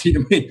with Kathy. I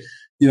mean,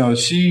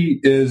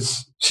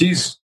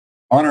 she's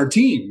on our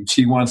team.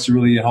 She wants to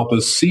really help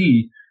us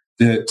see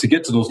to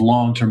get to those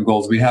long-term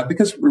goals we have,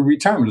 because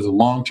retirement is a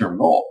long-term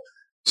goal.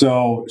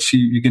 So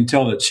you can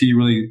tell that she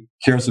really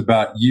cares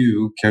about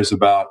you, cares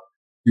about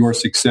your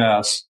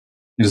success,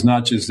 is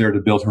not just there to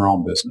build her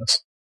own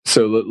business.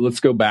 So let's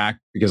go back,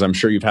 because I'm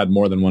sure you've had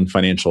more than one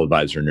financial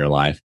advisor in your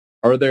life.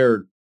 Are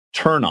there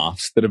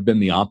turnoffs that have been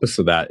the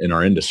opposite of that in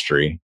our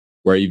industry,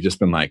 where you've just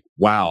been like,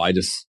 wow,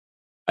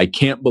 I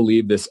can't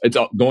believe this? It's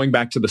going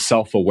back to the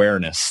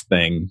self-awareness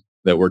thing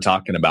that we're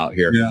talking about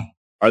here. Yeah.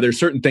 Are there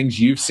certain things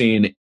you've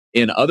seen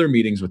in other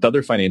meetings with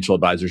other financial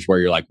advisors where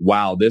you're like,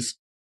 wow,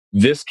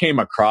 this came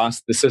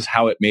across, this is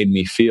how it made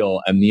me feel,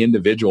 and the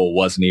individual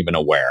wasn't even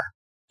aware?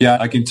 Yeah,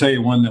 I can tell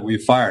you one that we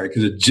fired,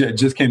 because it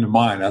just came to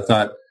mind. I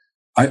thought,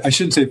 I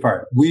shouldn't say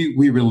fired.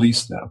 We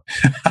released them.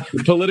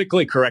 The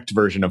politically correct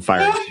version of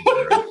firing.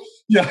 Right?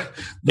 Yeah.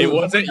 It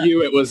wasn't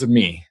you, it was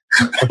me.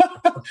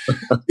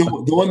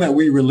 The one that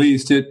we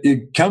released,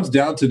 it comes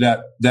down to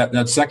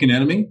that second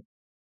enemy,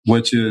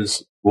 which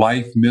is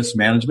life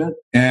mismanagement.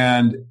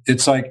 And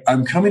it's like,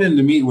 I'm coming in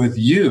to meet with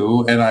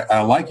you, and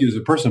I like you as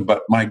a person,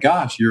 but my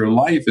gosh, your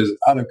life is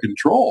out of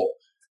control.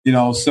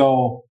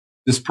 So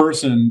this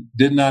person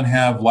did not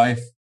have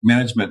life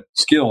management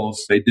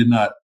skills. They did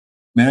not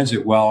manage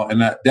it well.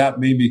 And that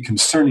made me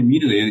concerned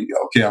immediately.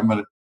 Okay,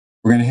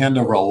 we're going to hand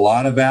over a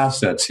lot of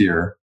assets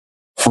here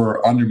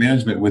for under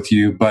management with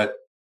you, but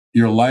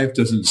your life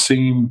doesn't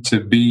seem to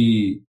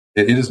be,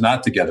 it is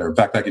not together. In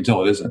fact, I can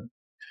tell it isn't.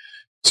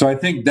 So I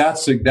think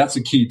that's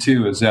a key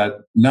too, is that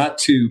not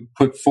to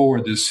put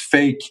forward this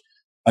fake,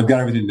 I've got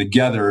everything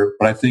together,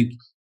 but I think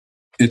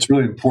it's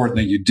really important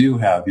that you do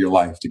have your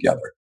life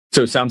together.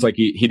 So it sounds like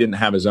he didn't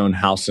have his own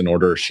house in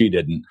order, or she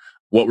didn't.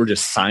 What were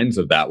just signs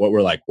of that? What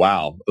were like,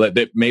 wow,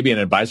 that maybe an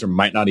advisor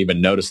might not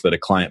even notice that a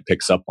client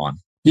picks up on?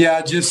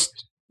 Yeah,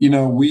 just,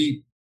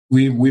 we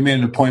made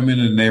an appointment,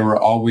 and they were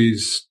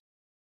always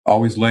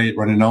late,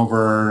 running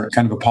over,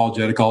 kind of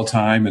apologetic all the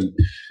time. And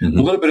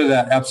a little bit of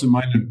that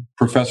absent-minded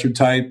professor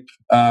type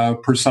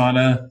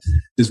persona,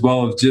 as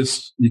well as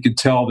just, you could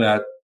tell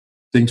that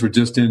things were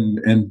just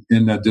in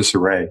a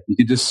disarray. You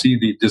could just see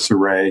the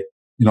disarray,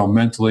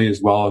 mentally,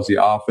 as well as the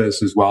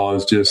office, as well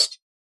as just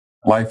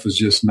life was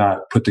just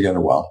not put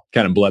together well.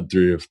 Kind of bled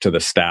through to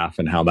the staff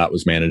and how that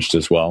was managed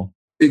as well.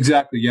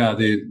 Exactly. Yeah.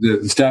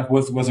 The staff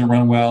wasn't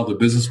run well. The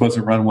business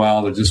wasn't run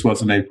well. There just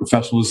wasn't a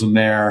professionalism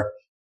there.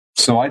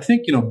 So I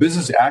think,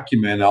 business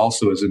acumen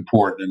also is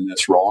important in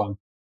this role.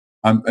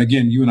 And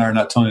again, you and I are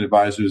not telling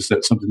advisors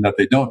that's something that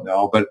they don't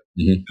know, but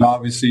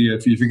obviously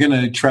if you're going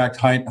to attract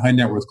high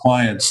net worth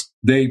clients,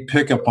 they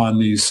pick up on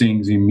these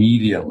things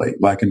immediately,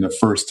 like in the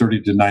first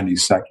 30 to 90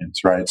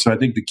 seconds, right? So I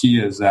think the key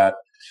is that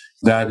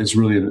is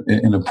really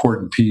an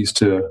important piece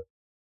to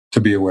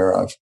to be aware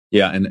of.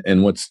 Yeah.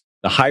 And what's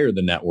the higher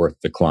the net worth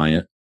the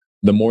client,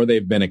 the more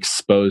they've been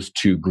exposed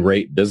to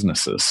great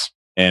businesses,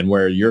 and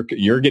where you're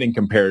getting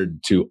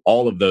compared to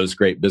all of those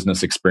great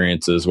business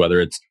experiences,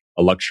 whether it's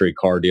a luxury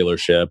car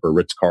dealership or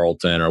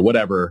Ritz-Carlton or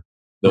whatever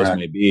those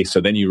may be.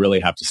 So then you really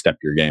have to step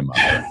your game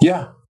up.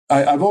 Yeah.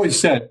 I've always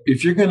said,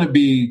 if you're going to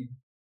be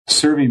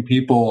serving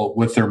people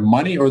with their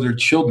money or their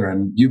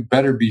children, you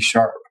better be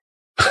sharp.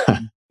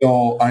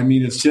 So, I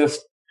mean, it's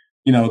just,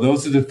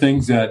 those are the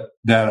things that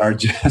are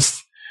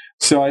just,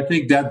 so I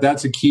think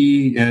that's a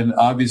key. And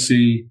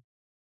obviously,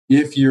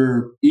 if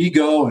your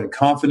ego and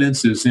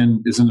confidence is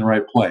in the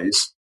right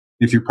place,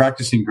 if you're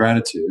practicing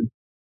gratitude,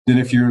 then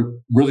if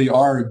you really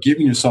are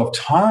giving yourself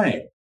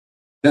time,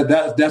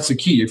 that's the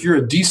key. If you're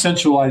a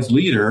decentralized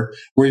leader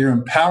where you're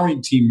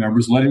empowering team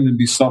members, letting them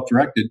be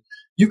self-directed,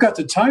 you've got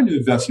the time to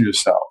invest in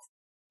yourself.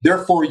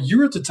 Therefore,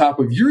 you're at the top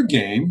of your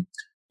game.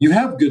 You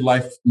have good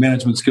life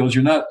management skills.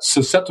 You're not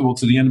susceptible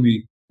to the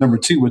enemy number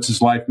 2, which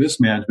is life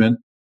mismanagement,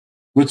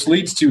 which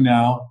leads to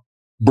now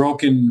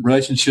broken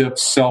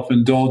relationships,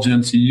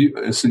 self-indulgence.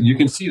 So you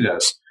can see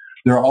this.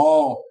 They're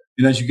all,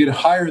 and as you get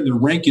higher in the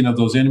ranking of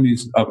those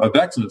enemies of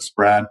excellence,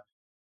 Brad,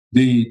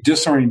 the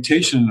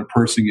disorientation in a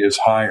person is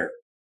higher.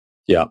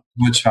 Yeah.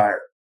 Much higher.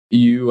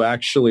 You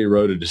actually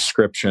wrote a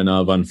description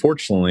of,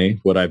 unfortunately,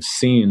 what I've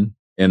seen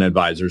in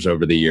advisors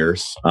over the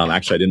years.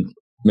 Actually, I didn't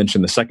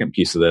mention the second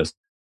piece of this.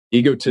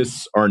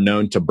 Egotists are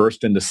known to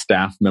burst into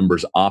staff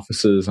members'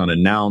 offices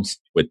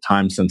unannounced with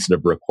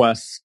time-sensitive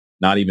requests,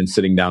 not even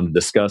sitting down to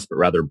discuss, but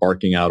rather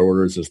barking out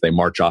orders as they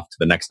march off to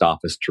the next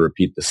office to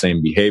repeat the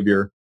same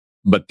behavior.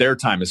 But their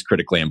time is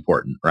critically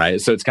important,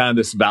 right? So it's kind of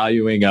this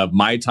valuing of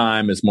my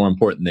time is more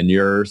important than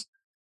yours.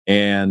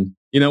 And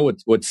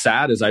what's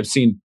sad is I've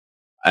seen,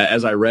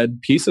 as I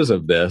read pieces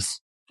of this,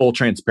 full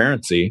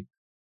transparency,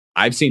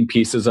 I've seen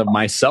pieces of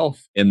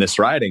myself in this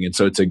writing. And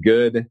so it's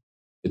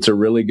a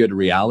really good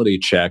reality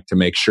check to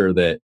make sure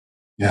that,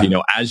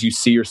 as you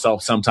see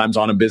yourself sometimes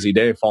on a busy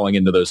day falling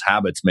into those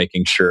habits,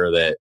 making sure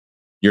that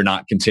you're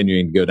not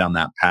continuing to go down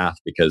that path,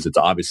 because it's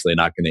obviously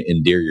not going to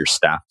endear your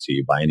staff to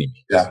you by any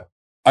means. Yeah.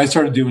 I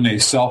started doing a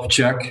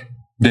self-check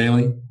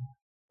daily.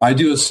 I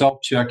do a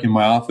self-check in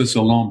my office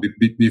alone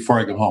before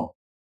I go home.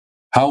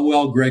 How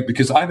well, Greg,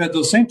 because I've had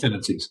those same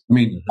tendencies. I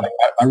mean,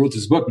 I wrote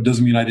this book, but it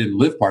doesn't mean I didn't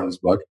live part of this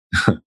book.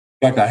 In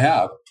fact, I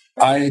have.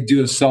 I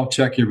do a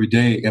self-check every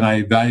day, and I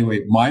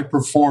evaluate my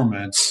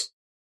performance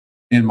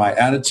in my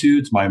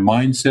attitudes, my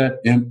mindset,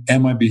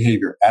 and my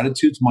behavior.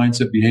 Attitudes,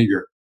 mindset,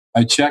 behavior.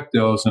 I check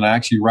those, and I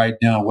actually write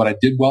down what I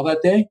did well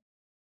that day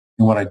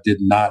and what I did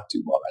not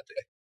do well that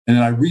day. And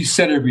then I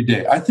reset every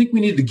day. I think we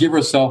need to give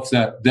ourselves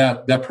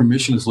that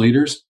permission as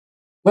leaders.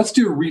 Let's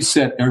do a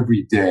reset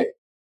every day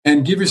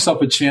and give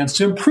yourself a chance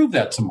to improve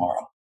that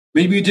tomorrow.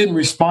 Maybe you didn't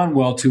respond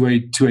well to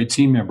a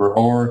team member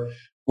or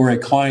a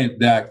client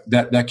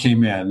that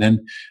came in. And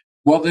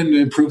then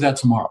improve that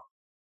tomorrow.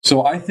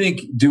 So I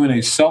think doing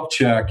a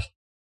self-check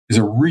is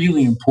a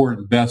really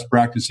important best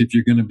practice if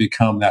you're going to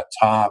become that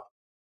top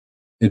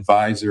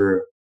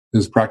advisor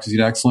who's practicing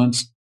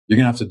excellence. You're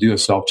going to have to do a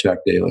self-check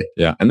daily.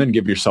 Yeah. And then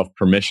give yourself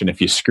permission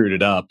if you screwed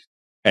it up.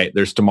 Hey,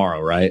 there's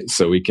tomorrow, right?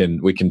 So we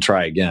can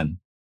try again.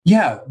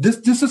 Yeah. This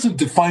doesn't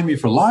define me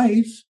for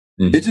life.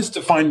 Mm-hmm. It just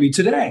defined me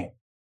today.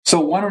 So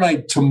why don't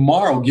I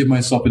tomorrow give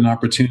myself an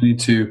opportunity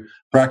to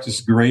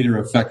practice greater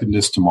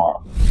effectiveness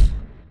tomorrow?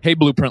 Hey,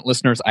 Blueprint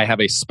listeners, I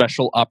have a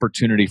special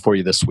opportunity for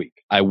you this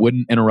week. I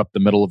wouldn't interrupt the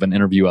middle of an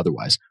interview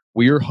otherwise.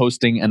 We are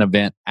hosting an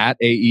event at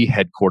AE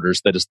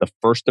headquarters that is the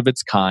first of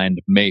its kind,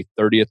 May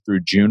 30th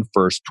through June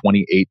 1st,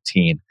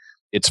 2018.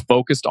 It's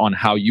focused on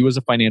how you as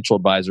a financial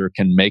advisor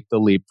can make the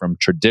leap from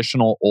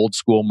traditional old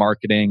school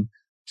marketing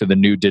to the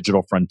new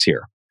digital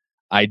frontier.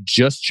 I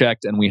just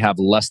checked and we have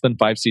less than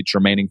 5 seats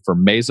remaining for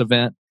May's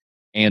event.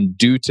 And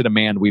due to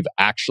demand, we've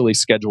actually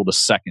scheduled a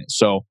second.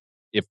 So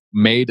if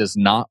May does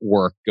not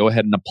work, go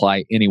ahead and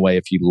apply anyway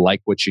if you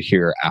like what you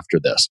hear after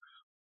this.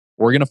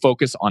 We're going to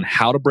focus on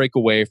how to break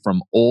away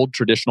from old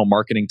traditional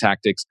marketing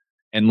tactics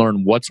and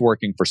learn what's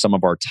working for some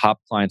of our top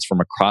clients from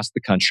across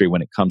the country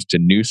when it comes to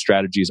new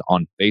strategies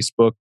on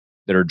Facebook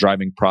that are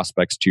driving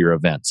prospects to your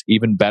events.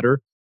 Even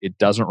better, it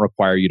doesn't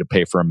require you to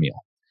pay for a meal.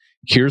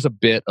 Here's a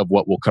bit of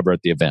what we'll cover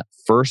at the event.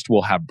 First,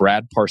 we'll have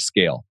Brad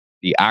Parscale,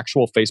 the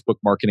actual Facebook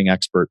marketing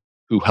expert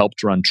who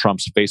helped run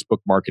Trump's Facebook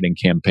marketing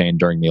campaign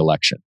during the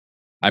election.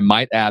 I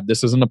might add,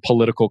 this isn't a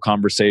political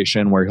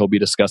conversation where he'll be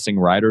discussing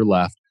right or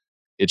left.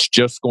 It's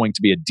just going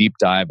to be a deep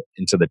dive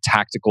into the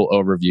tactical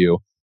overview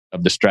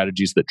of the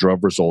strategies that drove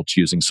results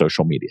using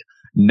social media.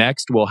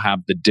 Next, we'll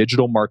have the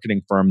digital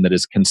marketing firm that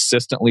is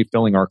consistently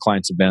filling our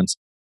clients' events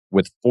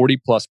with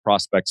 40 plus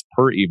prospects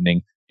per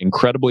evening.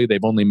 Incredibly,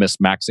 they've only missed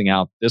maxing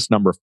out this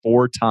number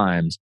 4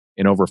 times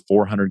in over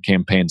 400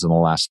 campaigns in the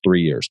last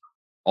 3 years.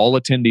 All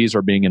attendees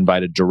are being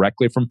invited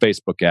directly from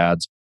Facebook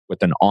ads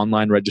with an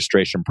online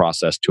registration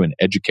process to an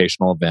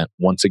educational event.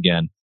 Once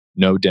again,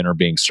 no dinner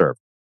being served.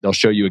 They'll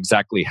show you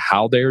exactly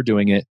how they are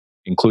doing it,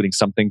 including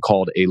something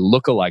called a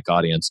lookalike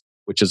audience,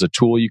 which is a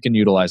tool you can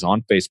utilize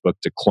on Facebook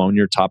to clone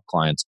your top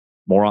clients.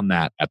 More on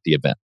that at the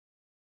event.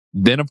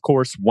 Then, of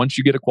course, once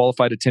you get a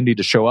qualified attendee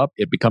to show up,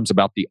 it becomes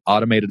about the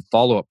automated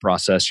follow-up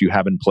process you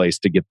have in place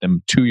to get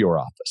them to your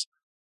office.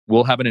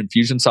 We'll have an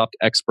Infusionsoft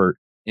expert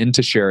in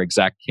to share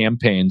exact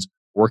campaigns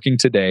working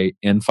today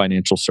in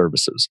financial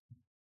services.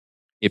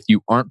 If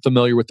you aren't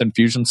familiar with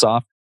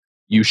Infusionsoft,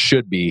 you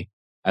should be,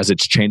 as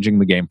it's changing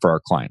the game for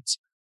our clients.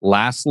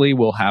 Lastly,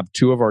 we'll have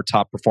two of our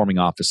top performing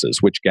offices,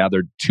 which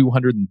gathered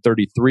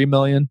 $233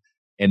 million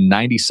and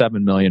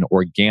 $97 million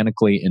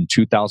organically in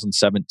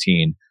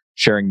 2017,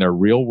 sharing their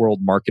real-world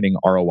marketing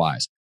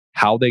ROIs,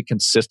 how they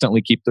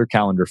consistently keep their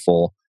calendar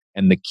full,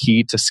 and the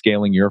key to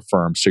scaling your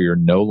firm so you're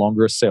no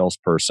longer a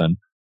salesperson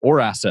or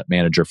asset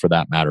manager for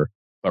that matter,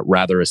 but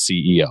rather a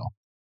CEO.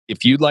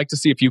 If you'd like to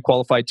see if you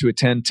qualify to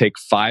attend, take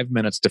 5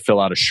 minutes to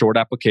fill out a short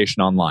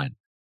application online.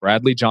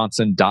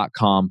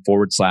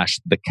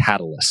 bradleyjohnson.com/the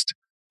catalyst.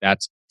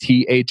 That's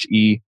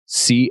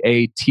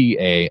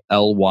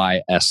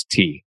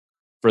TheCatalyst.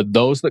 For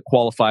those that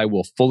qualify,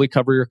 we'll fully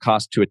cover your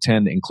cost to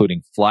attend,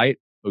 including flight,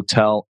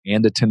 hotel,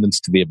 and attendance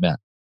to the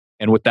event.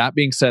 And with that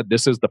being said,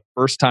 this is the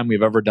first time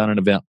we've ever done an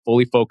event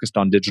fully focused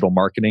on digital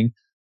marketing.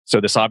 So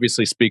this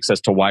obviously speaks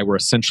as to why we're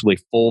essentially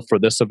full for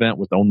this event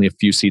with only a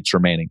few seats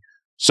remaining.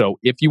 So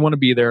if you want to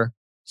be there,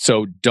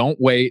 so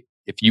don't wait.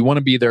 If you want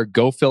to be there,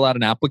 go fill out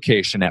an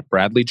application at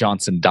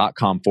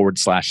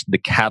bradleyjohnson.com/the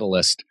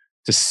catalyst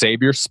to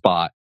save your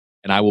spot.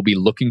 And I will be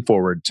looking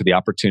forward to the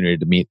opportunity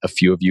to meet a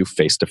few of you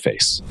face to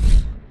face.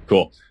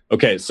 Cool.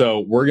 Okay,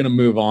 so we're going to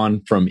move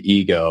on from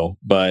ego,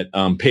 but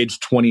page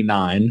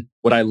 29,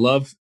 what I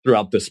love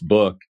throughout this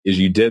book is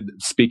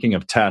speaking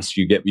of tests,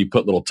 you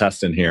put little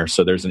tests in here.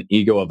 So there's an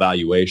ego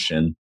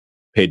evaluation,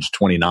 page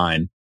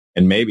 29.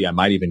 And maybe I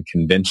might even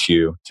convince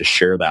you to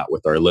share that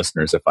with our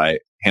listeners if I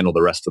handle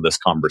the rest of this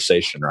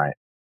conversation right.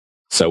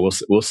 So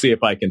we'll see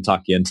if I can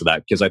talk you into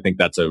that, because I think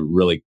that's a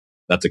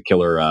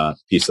killer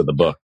piece of the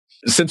book.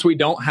 Since we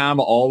don't have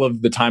all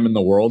of the time in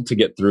the world to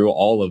get through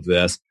all of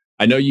this,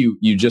 I know you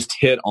just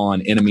hit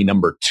on enemy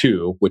number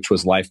 2, which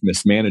was life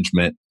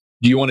mismanagement.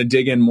 Do you want to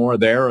dig in more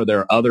there? Or are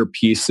there other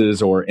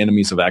pieces or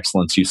enemies of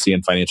excellence you see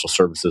in financial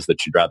services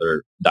that you'd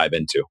rather dive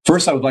into?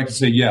 First, I would like to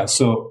say yes.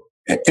 So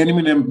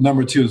enemy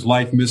number 2 is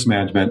life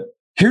mismanagement.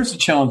 Here's the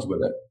challenge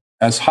with it.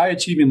 As high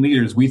achieving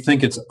leaders, we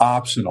think it's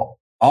optional.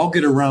 I'll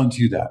get around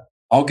to that.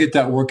 I'll get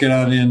that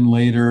workout in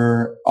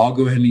later. I'll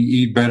go ahead and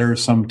eat better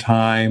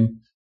sometime.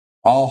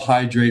 I'll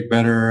hydrate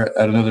better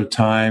at another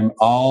time.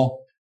 I'll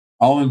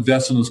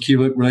invest in those key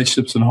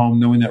relationships at home,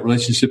 knowing that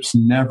relationships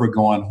never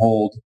go on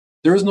hold.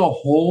 There is no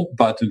hold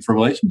button for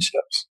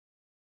relationships.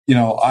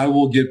 I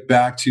will get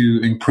back to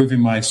improving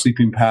my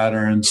sleeping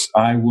patterns.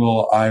 I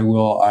will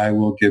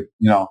get,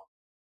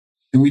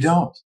 and we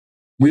don't.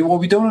 What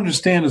we don't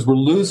understand is we're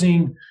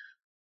losing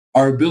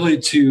our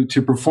ability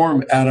to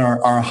perform at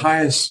our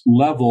highest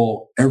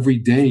level every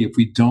day if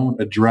we don't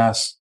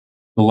address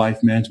the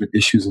life management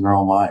issues in our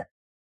own life.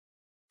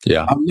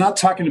 Yeah. I'm not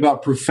talking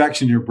about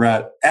perfection here,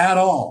 Brad, at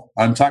all.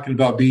 I'm talking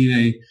about being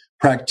a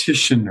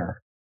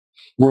practitioner.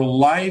 We're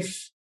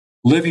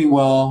living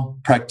well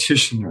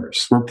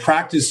practitioners. We're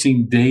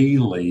practicing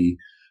daily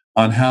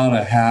on how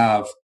to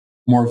have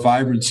more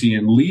vibrancy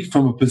and lead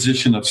from a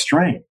position of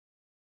strength.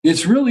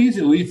 It's really easy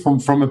to lead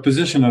from a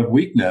position of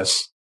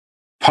weakness,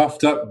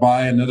 puffed up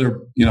by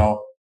another,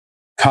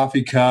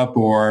 coffee cup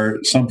or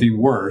something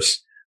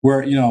worse,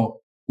 where,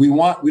 we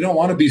don't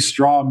want to be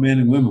strong men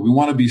and women. We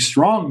want to be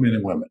strong men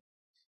and women.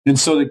 And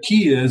so the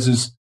key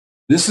is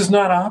this is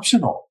not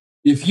optional.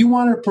 If you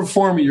want to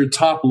perform at your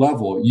top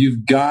level,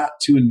 you've got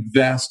to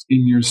invest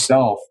in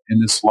yourself in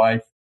this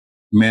life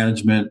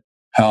management,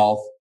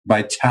 health,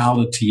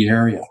 vitality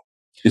area.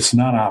 It's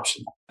not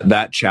optional.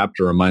 That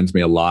chapter reminds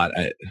me a lot.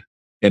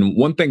 And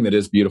one thing that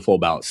is beautiful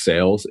about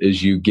sales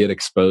is you get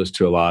exposed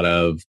to a lot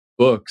of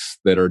books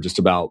that are just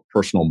about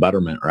personal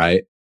betterment,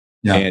 right?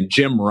 Yeah. And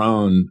Jim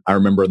Rohn, I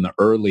remember in the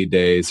early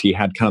days, he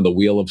had kind of the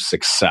wheel of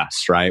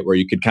success, right? Where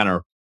you could kind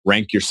of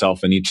rank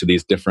yourself in each of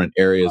these different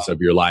areas of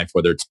your life,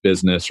 whether it's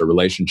business or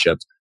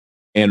relationships.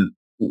 And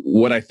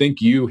what I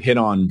think you hit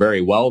on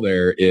very well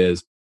there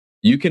is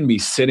you can be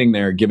sitting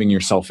there giving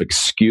yourself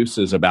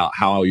excuses about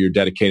how you're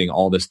dedicating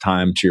all this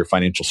time to your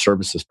financial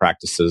services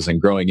practices and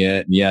growing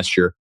it. And yes,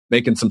 you're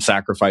making some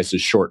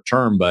sacrifices short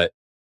term, but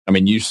I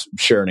mean, you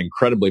share an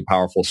incredibly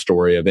powerful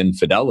story of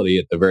infidelity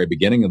at the very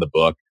beginning of the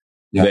book.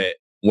 Yeah. That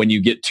when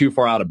you get too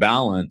far out of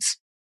balance,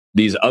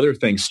 these other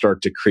things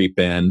start to creep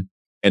in.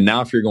 And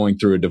now if you're going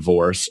through a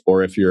divorce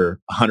or if you're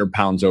 100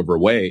 pounds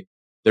overweight,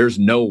 there's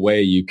no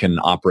way you can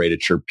operate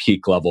at your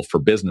peak level for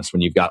business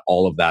when you've got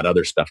all of that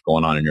other stuff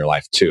going on in your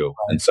life too.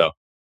 Right. And so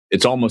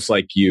it's almost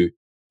like you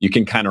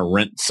can kind of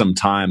rent some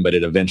time, but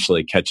it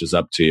eventually catches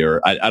up to you.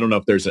 Or I don't know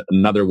if there's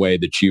another way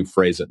that you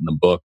phrase it in the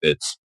book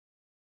that's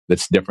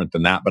different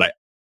than that. But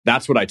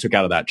that's what I took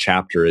out of that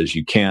chapter is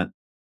you can't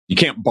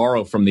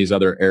borrow from these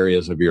other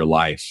areas of your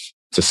life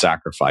to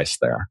sacrifice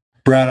there.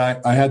 Brad,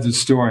 I had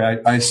this story.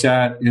 I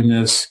sat in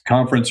this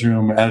conference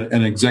room at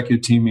an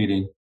executive team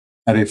meeting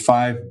at a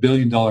 $5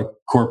 billion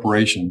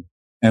corporation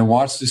and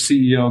watched the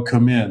CEO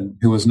come in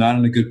who was not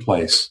in a good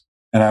place.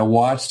 And I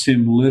watched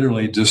him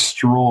literally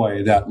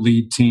destroy that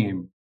lead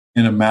team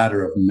in a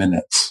matter of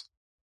minutes.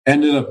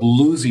 Ended up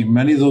losing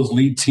many of those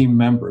lead team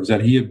members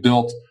that he had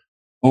built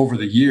over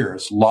the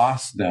years,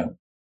 lost them.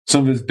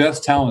 Some of his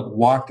best talent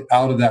walked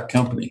out of that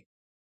company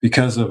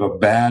because of a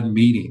bad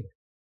meeting.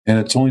 And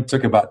it only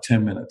took about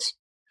 10 minutes.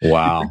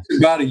 Wow. It took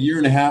about a year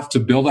and a half to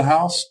build a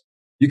house.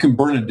 You can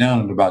burn it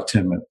down in about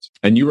 10 minutes.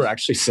 And you were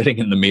actually sitting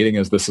in the meeting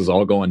as this is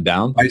all going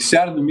down? I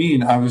sat in the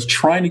meeting. I was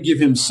trying to give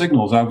him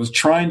signals. I was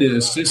trying to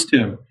assist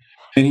him.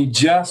 And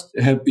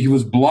he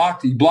was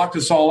blocked. He blocked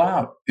us all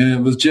out. And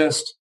it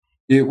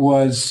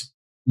was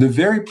the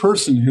very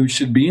person who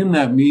should be in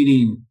that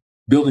meeting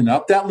building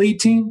up that lead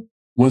team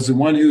was the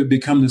one who had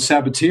become the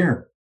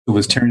saboteur who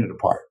was tearing it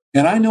apart.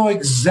 And I know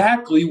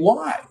exactly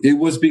why. It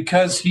was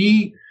because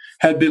he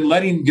had been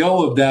letting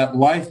go of that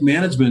life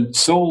management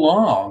so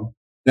long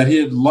that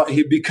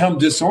he'd become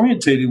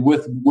disorientated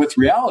with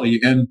reality.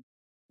 And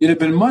it had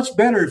been much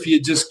better if he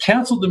had just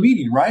canceled the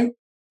meeting, right?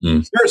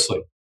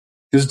 Seriously.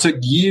 Because it took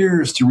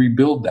years to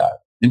rebuild that.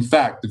 In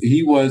fact,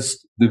 he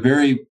was the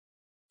very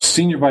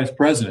senior vice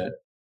president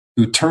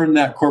who turned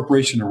that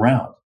corporation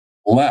around,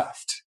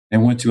 left,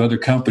 and went to other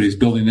companies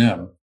building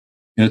them.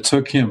 And it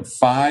took him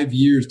 5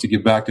 years to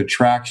get back to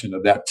traction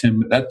of that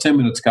 10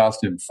 minutes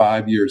cost him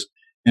 5 years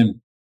and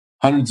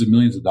hundreds of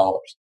millions of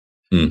dollars.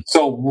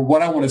 So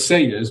what I want to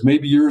say is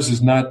maybe yours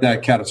is not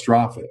that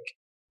catastrophic.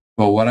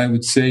 But what I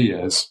would say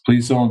is,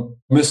 please don't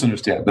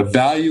misunderstand. The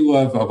value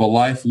of a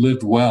life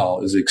lived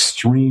well is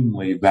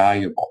extremely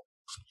valuable.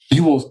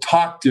 You will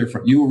talk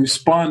different. You will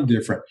respond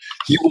different.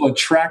 You will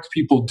attract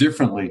people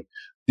differently.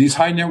 These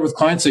high net worth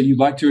clients that you'd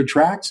like to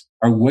attract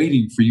are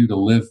waiting for you to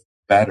live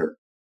better.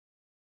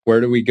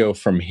 Where do we go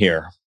from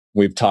here?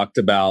 We've talked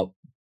about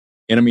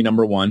enemy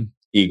number 1,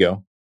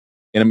 ego.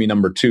 Enemy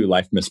number 2,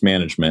 life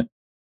mismanagement.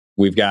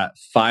 We've got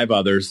 5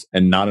 others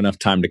and not enough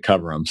time to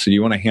cover them. So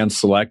you want to hand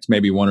select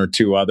maybe 1 or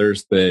 2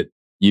 others that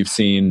you've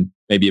seen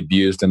maybe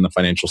abused in the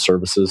financial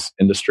services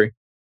industry?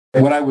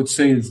 What I would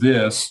say is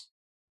this.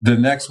 The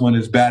next one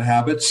is bad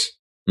habits.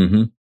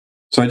 Mm-hmm.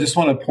 So I just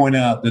want to point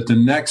out that the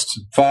next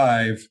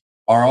 5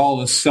 are all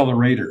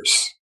accelerators.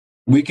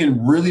 We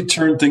can really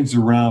turn things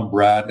around,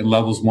 Brad, in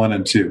levels 1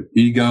 and 2.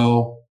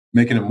 Ego,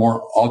 making it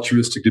more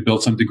altruistic to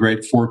build something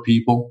great for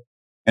people.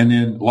 And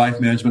then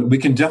life management, we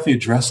can definitely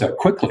address that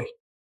quickly.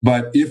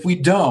 But if we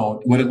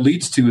don't, what it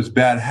leads to is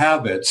bad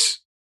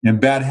habits, and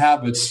bad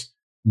habits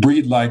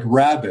breed like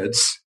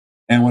rabbits.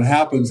 And what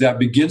happens, that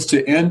begins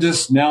to end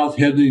us now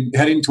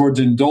heading towards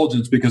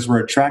indulgence because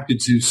we're attracted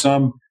to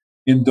some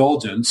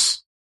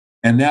indulgence.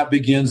 And that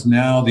begins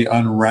now the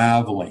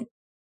unraveling.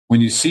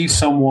 When you see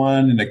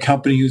someone in a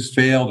company who's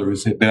failed or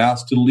has been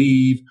asked to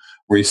leave,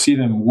 or you see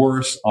them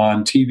worse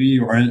on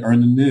TV or in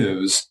the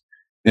news,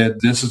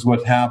 this is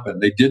what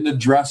happened. They didn't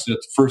address it at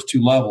the first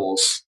 2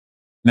 levels.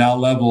 Now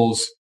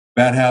levels,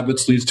 bad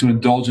habits leads to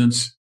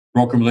indulgence,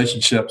 broken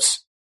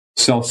relationships,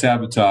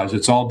 self-sabotage.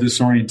 It's all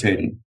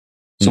disorientating.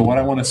 So what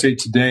I want to say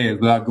today is,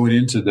 without going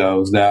into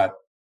those, that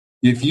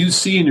if you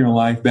see in your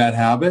life bad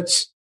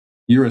habits,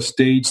 you're a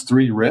stage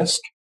 3 risk.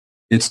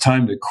 It's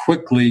time to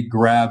quickly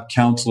grab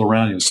counsel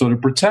around you. So to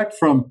protect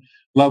from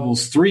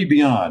levels 3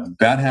 beyond,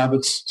 bad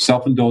habits,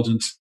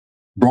 self-indulgence,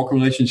 broken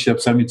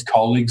relationships, that means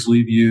colleagues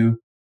leave you.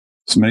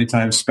 So many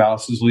times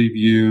spouses leave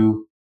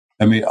you.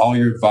 I mean, all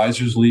your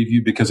advisors leave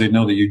you because they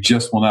know that you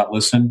just will not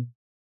listen.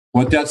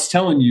 What that's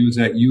telling you is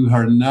that you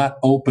are not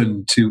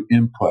open to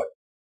input.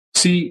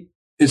 See,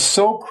 it's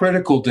so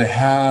critical to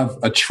have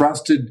a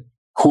trusted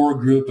core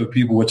group of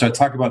people, which I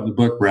talk about in the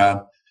book, Brad,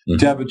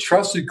 to have a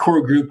trusted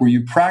core group where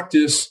you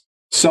practice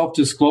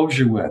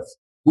self-disclosure with.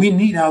 We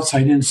need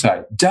outside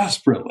insight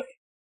desperately.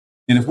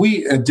 And if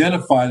we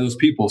identify those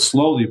people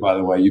slowly, by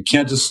the way, you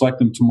can't just select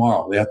them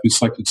tomorrow. They have to be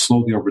selected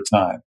slowly over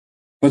time.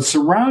 But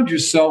surround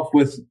yourself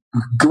with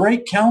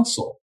great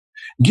counsel.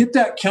 Get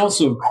that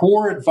counsel of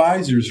core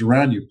advisors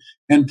around you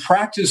and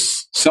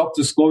practice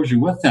self-disclosure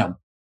with them.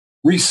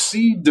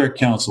 Receive their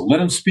counsel. Let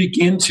them speak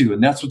into,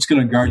 and that's what's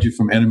going to guard you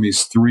from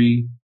enemies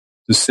 3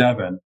 to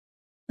 7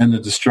 and the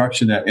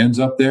destruction that ends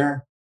up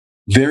there.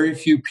 Very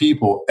few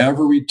people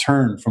ever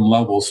return from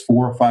levels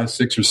 4, 5,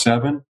 6, or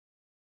 7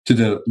 to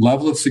the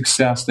level of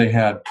success they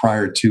had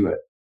prior to it.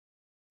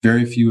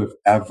 Very few have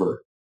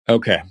ever.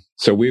 Okay.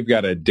 So we've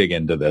got to dig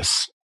into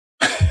this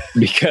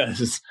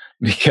because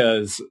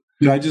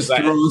Did I just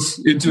throw us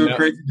into a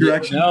crazy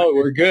direction? No,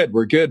 we're good.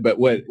 We're good. But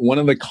one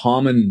of the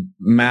common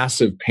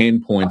massive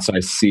pain points I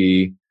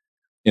see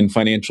in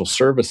financial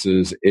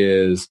services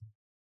is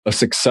a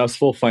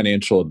successful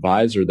financial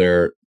advisor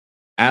there,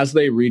 as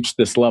they reach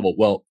this level.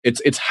 Well,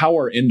 it's how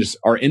our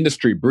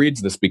industry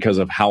breeds this because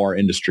of how our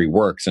industry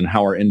works. And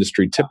how our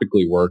industry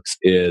typically works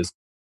is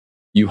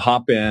you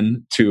hop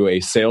in to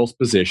a sales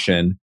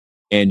position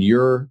and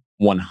you're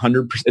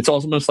 100%. It's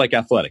almost like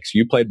athletics.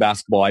 You played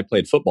basketball. I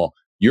played football.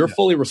 You're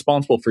fully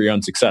responsible for your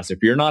own success. If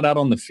you're not out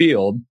on the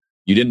field,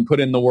 you didn't put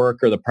in the work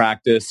or the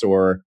practice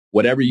or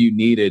whatever you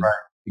needed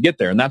to get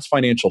there. And that's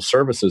financial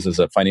services as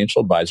a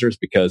financial advisor, is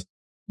because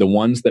the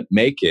ones that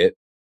make it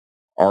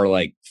are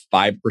like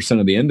 5%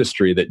 of the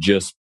industry that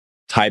just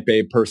type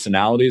A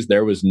personalities,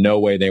 there was no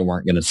way they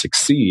weren't going to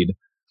succeed.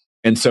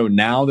 And so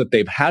now that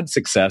they've had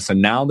success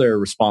and now they're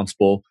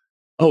responsible,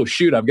 oh,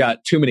 shoot, I've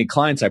got too many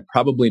clients. I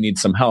probably need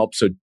some help.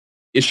 So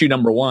issue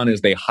number one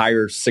is they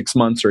hire 6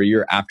 months or a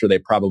year after they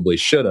probably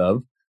should have.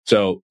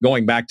 So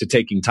going back to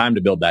taking time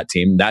to build that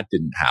team, that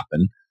didn't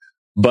happen.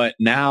 But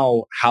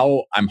now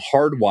how I'm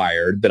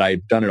hardwired that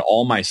I've done it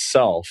all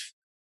myself.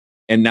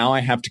 And now I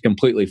have to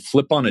completely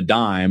flip on a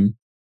dime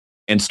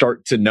and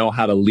start to know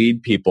how to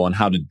lead people and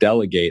how to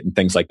delegate and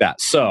things like that.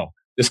 So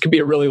this could be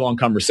a really long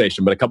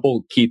conversation, but a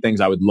couple key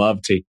things I would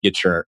love to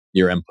get your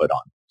input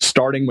on.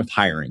 Starting with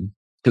hiring,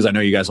 because I know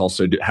you guys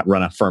also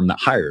run a firm that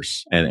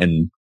hires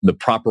and the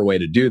proper way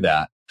to do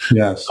that.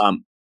 Yes.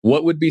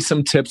 What would be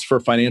some tips for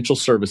financial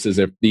services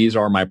if these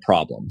are my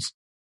problems?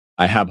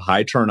 I have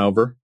high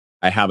turnover.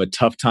 I have a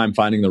tough time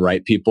finding the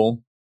right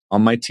people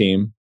on my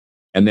team.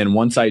 And then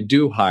once I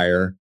do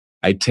hire,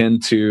 I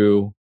tend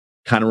to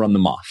kind of run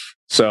them off.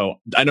 So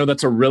I know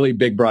that's a really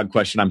big, broad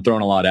question. I'm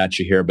throwing a lot at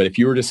you here, but if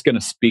you were just going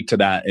to speak to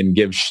that and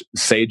give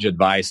sage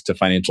advice to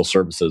financial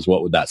services,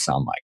 what would that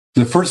sound like?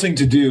 The first thing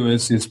to do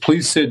is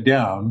please sit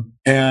down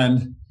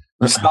and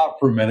stop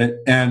for a minute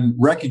and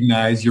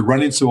recognize you're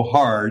running so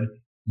hard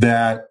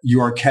that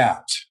you are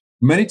capped.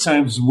 Many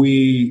times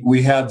we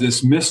have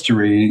this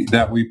mystery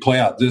that we play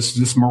out,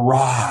 this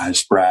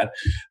mirage, Brad,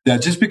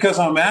 that just because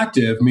I'm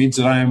active means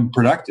that I'm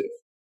productive.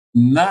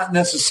 Not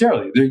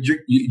necessarily.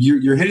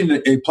 You're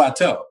hitting a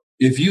plateau.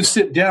 If you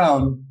sit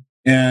down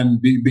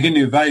and begin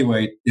to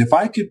evaluate, if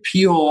I could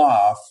peel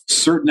off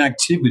certain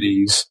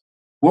activities,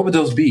 what would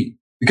those be?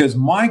 Because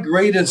my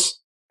greatest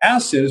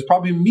asset is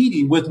probably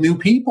meeting with new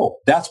people.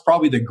 That's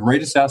probably the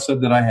greatest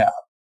asset that I have.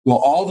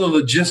 Well, all the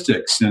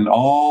logistics and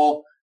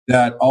all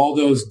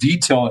those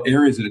detailed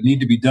areas that need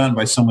to be done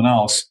by someone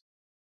else,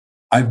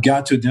 I've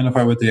got to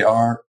identify what they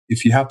are.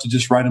 If you have to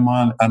just write them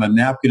on a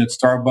napkin at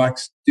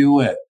Starbucks,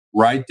 do it.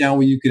 Write down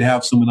what you could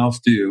have someone else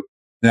do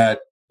that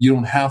you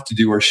don't have to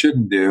do or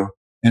shouldn't do.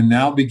 And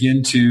now we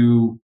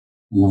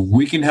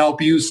can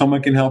help you,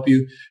 someone can help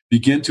you,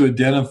 begin to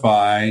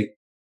identify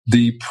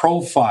the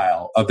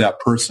profile of that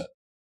person.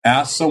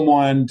 Ask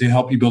someone to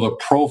help you build a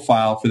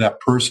profile for that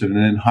person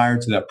and then hire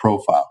to that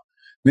profile.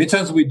 Many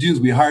times what we do is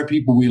we hire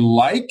people we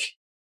like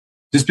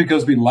just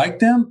because we like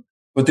them,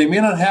 but they may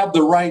not have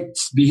the right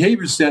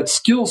behavior set,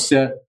 skill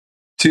set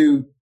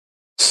to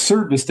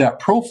service that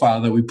profile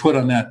that we put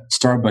on that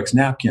Starbucks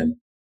napkin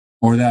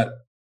or that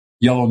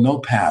yellow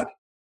notepad.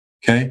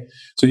 Okay.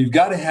 So you've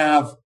got to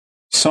have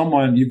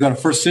someone, you've got to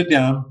first sit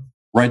down,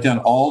 write down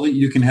all that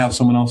you can have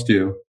someone else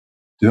do,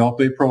 develop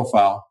a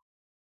profile,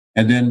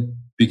 and then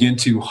begin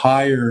to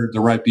hire the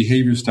right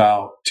behavior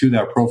style to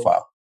that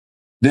profile.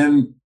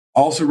 Then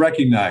also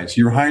recognize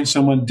you're hiring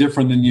someone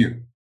different than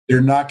you. They're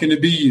not going to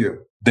be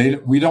you.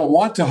 We don't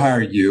want to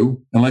hire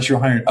you unless you're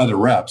hiring other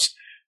reps.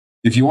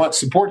 If you want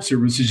support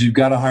services, you've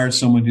got to hire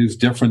someone who's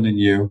different than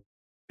you.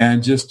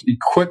 And just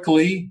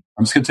quickly,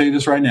 I'm just going to tell you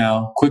this right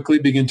now, quickly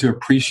begin to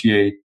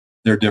appreciate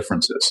their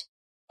differences.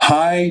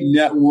 High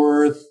net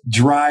worth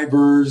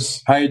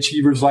drivers, high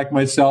achievers like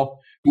myself,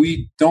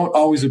 we don't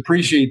always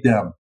appreciate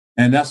them.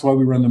 And that's why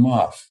we run them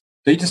off.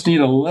 They just need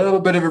a little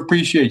bit of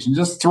appreciation.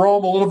 Just throw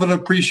them a little bit of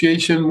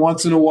appreciation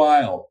once in a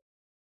while.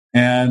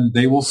 And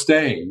they will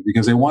stay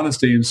because they want to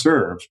stay and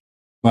serve.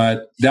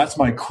 But that's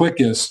my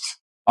quickest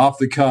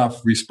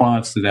off-the-cuff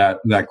response to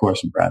that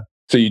question, Brad.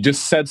 So you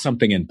just said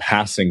something in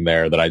passing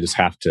there that I just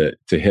have to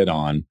hit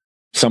on,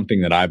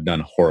 something that I've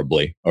done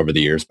horribly over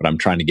the years, but I'm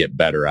trying to get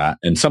better at,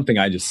 and something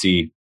I just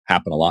see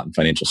happen a lot in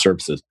financial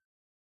services.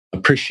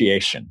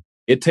 Appreciation.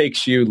 It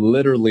takes you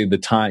literally the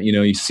time,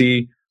 you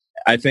see,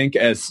 I think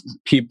as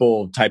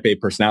people, type A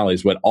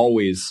personalities, what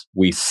always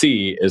we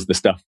see is the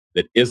stuff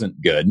that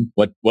isn't good.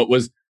 What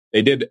was,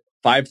 they did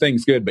 5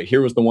 things good, but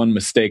here was the one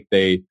mistake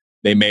they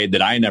made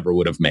that I never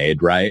would have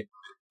made, right?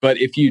 But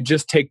if you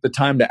just take the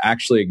time to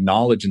actually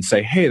acknowledge and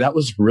say, hey, that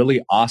was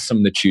really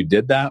awesome that you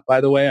did that,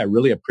 by the way, I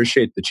really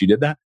appreciate that you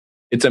did that.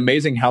 It's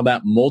amazing how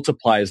that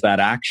multiplies that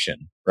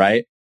action,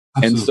 right?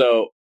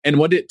 Absolutely. And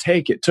what did it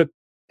take? It took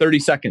 30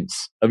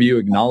 seconds of you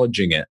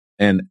acknowledging it.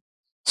 And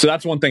so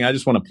that's one thing I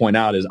just want to point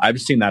out is I've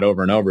seen that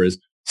over and over is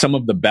some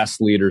of the best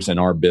leaders in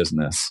our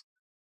business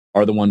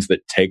are the ones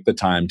that take the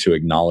time to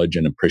acknowledge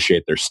and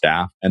appreciate their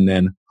staff. And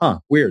then,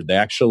 weird, they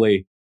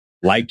actually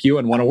like you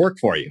and want to work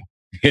for you,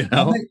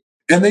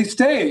 And they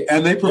stay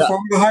and they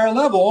perform at a higher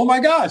level. Oh my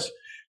gosh.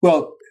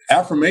 Well,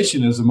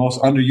 affirmation is the most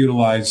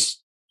underutilized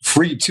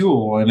free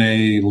tool in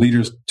a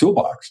leader's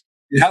toolbox.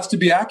 It has to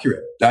be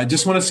accurate. I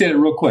just want to say it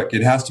real quick.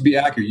 It has to be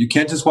accurate. You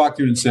can't just walk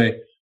through and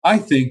say, I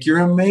think you're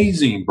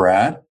amazing,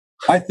 Brad.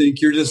 I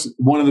think you're just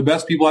one of the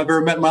best people I've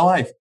ever met in my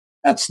life.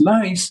 That's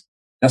nice.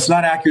 That's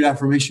not accurate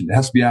affirmation. It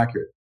has to be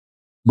accurate.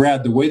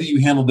 Brad, the way that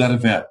you handled that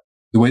event,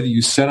 the way that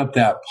you set up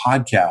that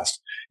podcast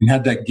and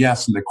had that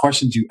guest and the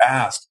questions you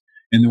asked,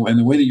 and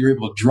the way that you're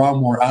able to draw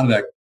more out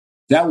of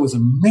that was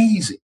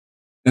amazing.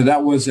 And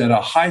that was at a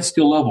high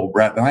skill level,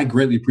 Brad, and I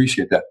greatly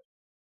appreciate that.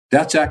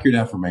 That's accurate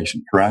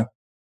affirmation, correct?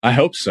 I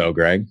hope so,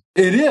 Greg.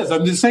 It is.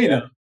 I'm just saying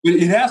it. But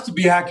it has to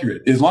be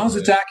accurate. As long as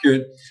it's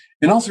accurate,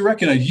 and also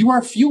recognize you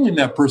are fueling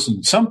that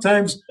person.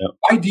 Sometimes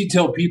I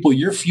detail people,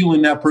 you're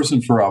fueling that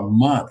person for a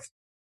month,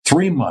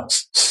 3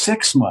 months,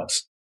 6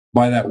 months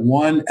by that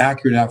one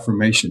accurate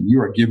affirmation.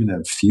 You are giving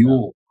them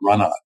fuel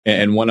run on.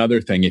 And one other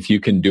thing, if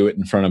you can do it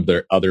in front of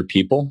their other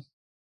people,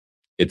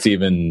 it's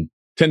even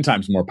 10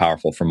 times more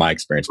powerful from my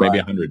experience, maybe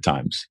 100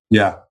 times.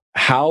 Yeah.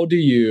 How do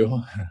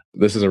you,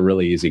 this is a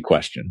really easy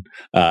question.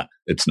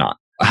 It's not.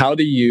 How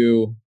do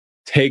you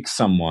take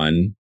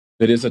someone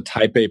that is a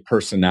type A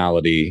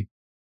personality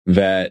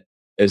that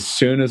as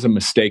soon as a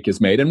mistake is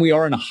made, and we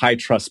are in a high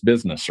trust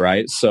business,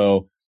 right?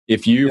 So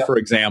if you, for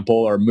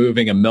example, are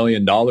moving $1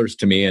 million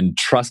to me and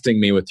trusting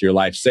me with your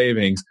life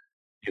savings,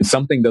 and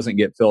something doesn't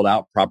get filled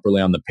out properly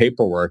on the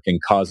paperwork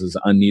and causes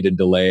unneeded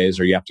delays,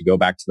 or you have to go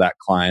back to that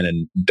client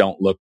and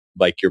don't look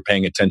like you're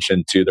paying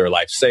attention to their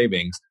life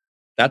savings,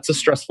 that's a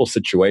stressful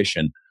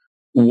situation.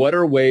 What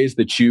are ways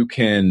that you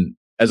can,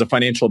 as a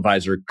financial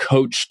advisor,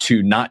 coach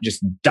to not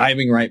just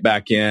diving right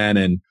back in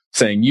and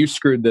saying, you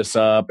screwed this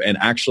up, and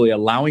actually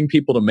allowing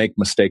people to make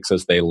mistakes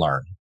as they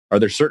learn? Are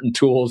there certain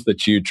tools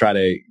that you try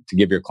to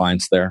give your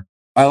clients there?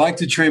 I like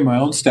to train my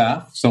own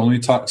staff. So let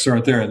me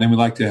start there. And then we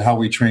like to how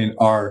we train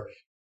our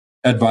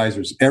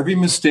advisors. Every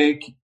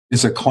mistake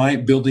is a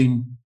client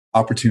building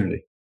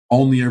opportunity.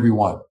 Only every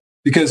one.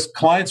 Because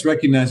clients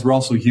recognize we're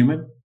also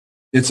human.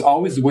 It's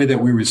always the way that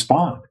we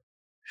respond.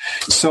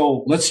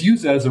 So let's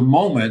use that as a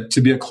moment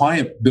to be a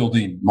client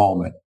building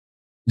moment.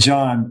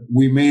 John,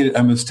 we made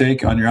a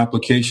mistake on your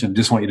application.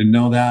 Just want you to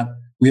know that.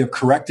 We have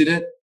corrected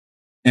it.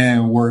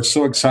 And we're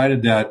so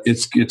excited that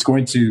it's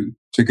going to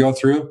go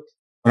through.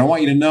 But I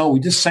want you to know,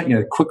 we just sent you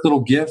a quick little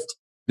gift.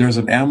 There's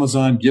an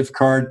Amazon gift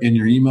card in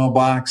your email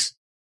box.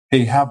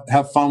 Hey,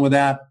 have fun with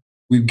that.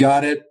 We've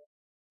got it.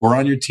 We're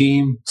on your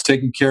team. It's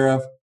taken care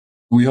of.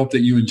 We hope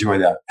that you enjoy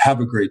that. Have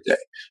a great day.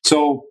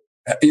 So,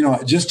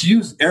 just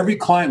use every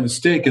client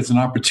mistake as an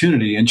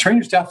opportunity and train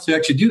your staff to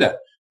actually do that.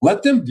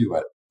 Let them do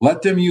it.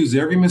 Let them use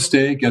every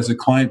mistake as a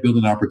client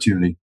building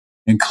opportunity.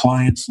 And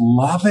clients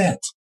love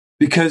it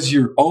because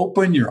you're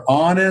open, you're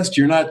honest.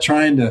 You're not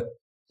trying to,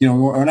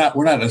 we're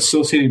not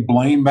associating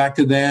blame back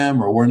to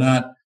them, or we're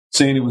not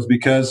saying it was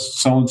because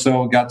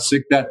so-and-so got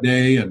sick that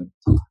day. And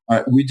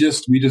we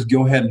just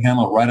go ahead and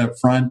handle it right up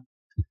front.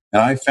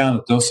 And I found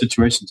that those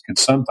situations can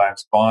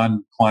sometimes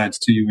bond clients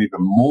to you even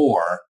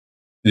more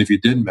than if you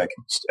didn't make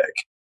a mistake.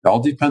 It all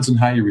depends on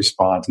how you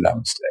respond to that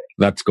mistake.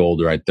 That's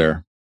gold right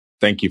there.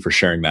 Thank you for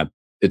sharing that.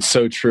 It's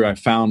so true. I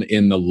found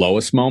in the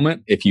lowest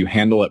moment, if you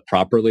handle it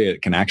properly,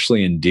 it can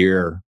actually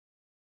endear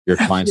your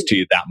clients to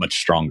you that much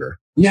stronger.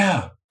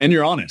 Yeah. And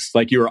you're honest.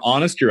 Like, you were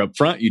honest, you're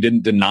upfront. You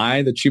didn't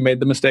deny that you made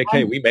the mistake.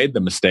 Hey, we made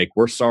the mistake.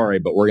 We're sorry,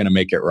 but we're going to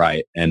make it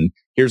right. And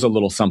here's a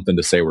little something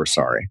to say we're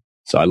sorry.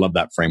 So I love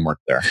that framework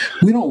there.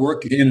 We don't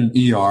work in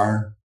an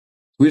ER.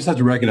 We just have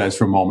to recognize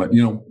for a moment,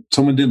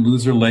 someone didn't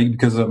lose their leg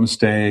because of a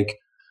mistake,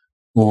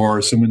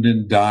 or someone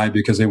didn't die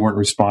because they weren't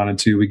responded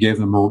to. We gave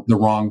them the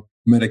wrong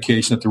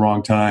medication at the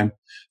wrong time.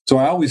 So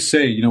I always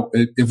say,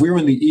 if we were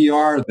in the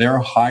ER, there are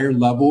higher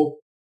level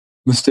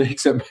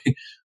mistakes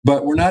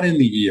but we're not in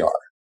the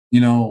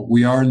ER.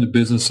 We are in the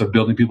business of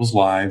building people's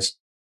lives,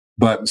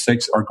 but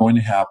mistakes are going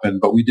to happen.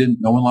 But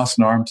no one lost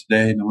an arm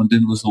today. No one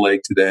didn't lose a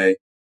leg today.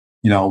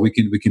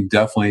 We can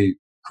definitely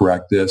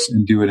correct this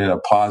and do it in a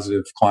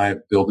positive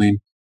client building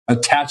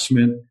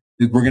attachment.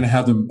 We're going to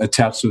have them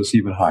attached to us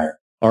even higher.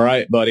 All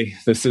right, buddy.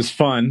 This is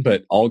fun,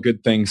 but all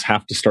good things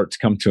have to start to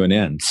come to an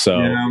end. So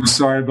I'm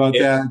sorry about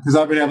that, because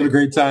I've been having a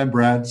great time,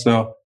 Brad.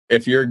 So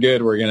if you're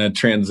good, we're going to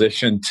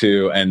transition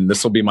to, and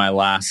this will be my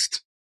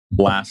last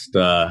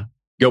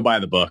go buy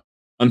the book.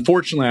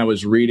 Unfortunately, I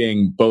was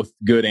reading both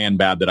good and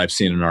bad that I've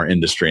seen in our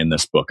industry in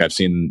this book. I've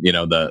seen,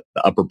 the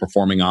upper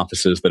performing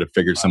offices that have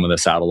figured some of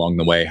this out along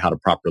the way, how to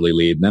properly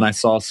lead. And then I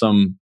saw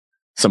some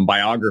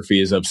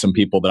biographies of some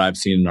people that I've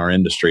seen in our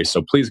industry.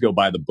 So please go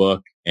buy the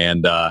book.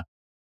 And I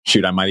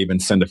might even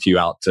send a few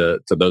out to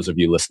those of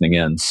you listening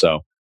in.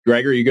 So,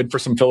 Greg, are you good for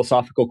some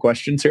philosophical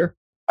questions here?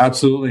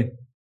 Absolutely.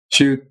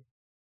 Shoot.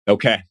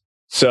 Okay.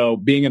 So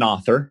being an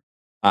author,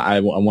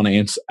 I want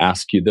to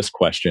ask you this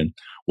question.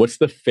 What's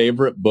the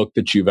favorite book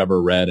that you've ever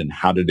read, and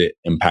how did it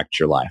impact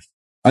your life?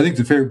 I think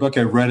the favorite book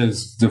I've read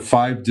is The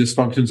 5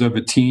 Dysfunctions of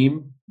a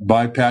Team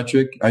by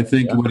Patrick. I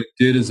think what it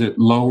did is it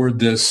lowered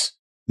this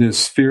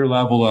fear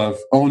level of,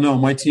 oh no,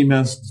 my team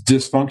has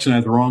dysfunction, I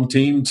have the wrong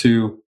team,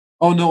 to,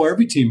 oh no,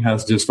 every team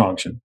has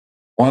dysfunction.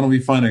 Why don't we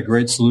find a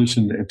great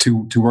solution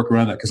to work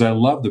around that? Because I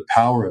love the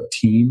power of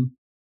team.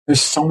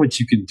 There's so much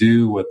you can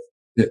do with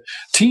it.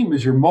 Team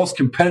is your most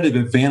competitive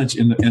advantage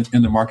in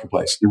the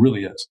marketplace. It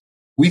really is.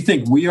 We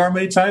think we are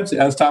many times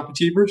as top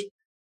achievers.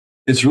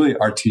 It's really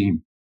our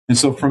team. And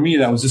so for me,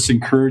 that was just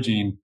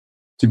encouraging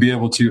to be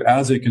able to,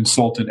 as a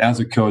consultant, as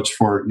a coach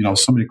for,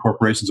 so many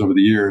corporations over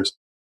the years,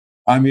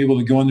 I'm able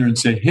to go in there and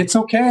say, hey, it's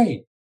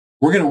okay.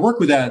 We're going to work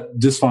with that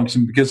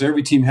dysfunction because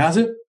every team has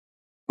it,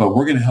 but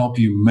we're going to help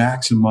you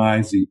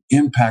maximize the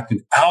impact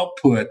and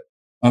output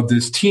of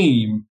this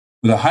team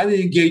With a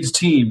highly engaged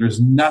team,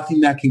 there's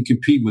nothing that can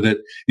compete with it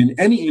in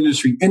any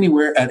industry,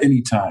 anywhere, at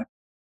any time.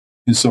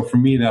 And so for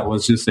me, that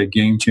was just a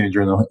game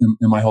changer in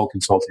my whole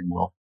consulting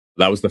world.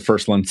 That was the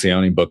first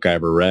Lencioni book I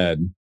ever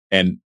read.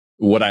 And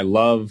what I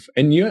love,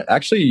 and you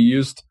actually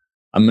used,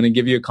 I'm going to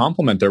give you a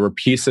compliment. There were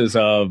pieces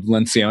of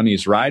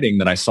Lencioni's writing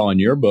that I saw in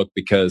your book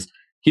because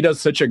he does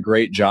such a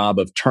great job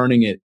of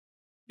turning it.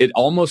 It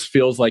almost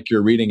feels like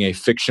you're reading a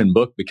fiction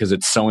book because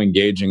it's so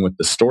engaging with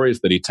the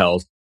stories that he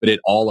tells, but it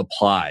all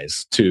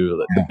applies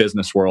to the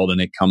business world. And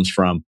it comes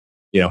from,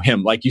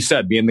 him, like you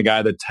said, being the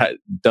guy that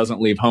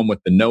doesn't leave home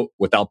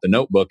without the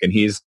notebook, and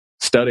he's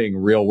studying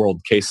real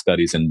world case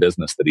studies in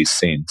business that he's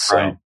seen. So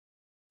right.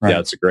 Yeah,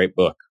 it's a great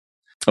book.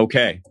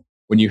 Okay.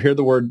 When you hear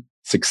the word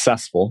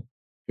successful,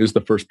 who's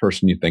the first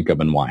person you think of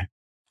and why?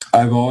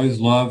 I've always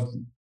loved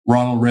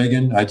Ronald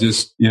Reagan. I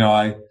just,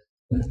 I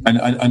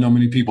know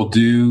many people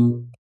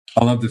do.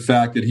 I love the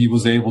fact that he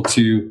was able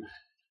to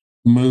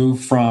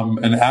move from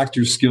an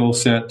actor's skill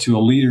set to a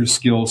leader's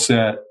skill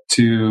set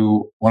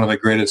to one of the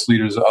greatest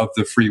leaders of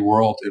the free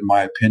world, in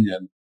my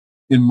opinion,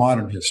 in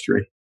modern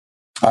history.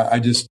 I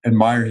just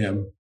admire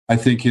him. I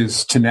think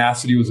his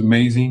tenacity was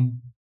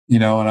amazing,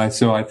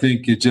 so I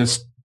think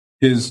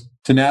his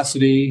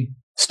tenacity,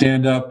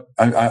 stand up.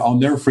 I'll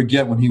never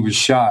forget when he was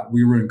shot.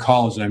 We were in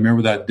college, and I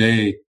remember that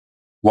day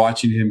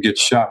watching him get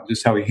shot,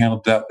 just how he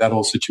handled that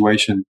whole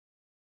situation,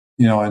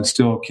 and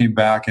still came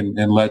back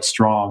and led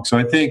strong. So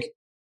I think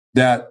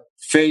that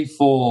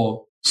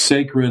faithful,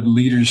 sacred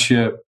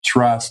leadership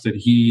trust that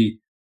he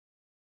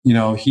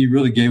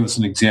really gave us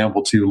an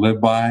example to live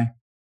by.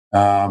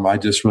 I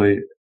just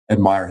really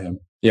admire him.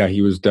 Yeah,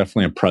 he was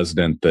definitely a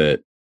president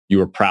that you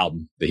were proud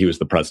that he was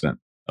the president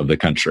of the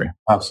country.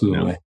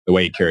 Absolutely. The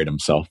way he carried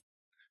himself.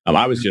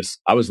 I was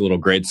a little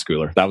grade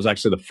schooler. That was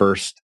actually the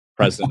first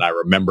president I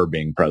remember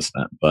being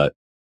president. But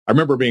I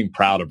remember being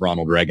proud of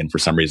Ronald Reagan for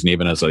some reason,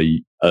 even as a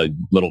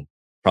little,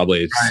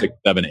 probably 6,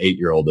 7,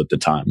 8-year-old at the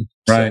time.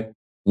 Right. So,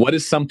 what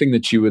is something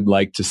that you would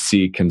like to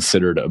see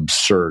considered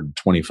absurd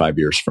 25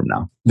 years from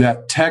now?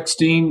 That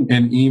texting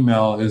and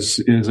email is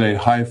a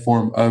high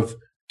form of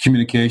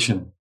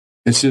communication.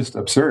 It's just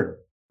absurd.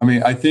 I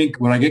mean, I think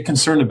what I get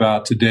concerned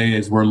about today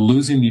is we're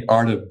losing the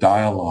art of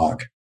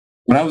dialogue.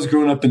 When I was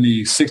growing up in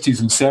the 60s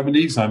and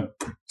 70s, I'm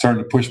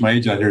starting to push my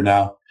age out here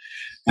now,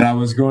 and I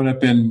was growing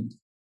up in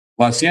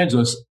Los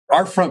Angeles,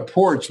 our front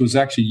porch was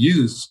actually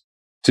used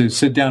to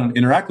sit down and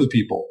interact with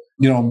people.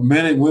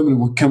 Men and women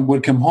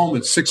would come home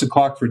at 6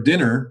 o'clock for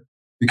dinner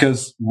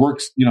because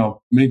work's,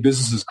 many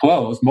businesses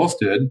closed. Most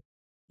did.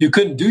 You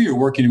couldn't do your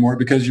work anymore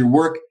because your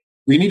work,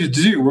 when you needed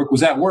to do your work,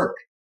 was at work.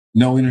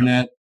 No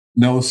internet,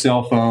 no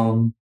cell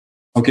phone.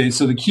 Okay,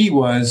 so the key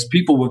was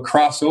people would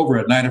cross over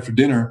at night after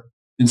dinner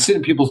and sit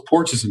in people's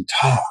porches and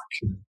talk.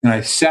 And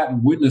I sat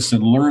and witnessed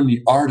and learned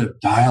the art of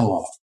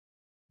dialogue.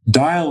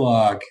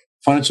 Dialogue,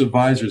 financial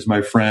advisors,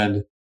 my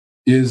friend,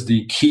 is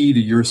the key to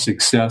your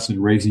success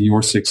and raising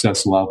your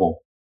success level.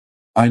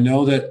 I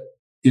know that,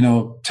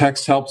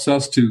 text helps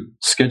us to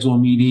schedule a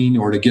meeting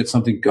or to get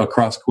something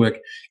across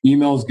quick.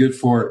 Email is good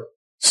for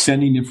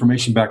sending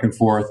information back and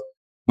forth.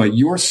 But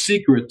your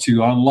secret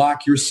to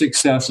unlock your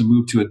success and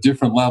move to a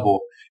different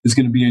level is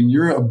going to be in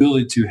your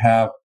ability to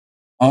have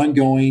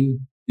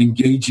ongoing,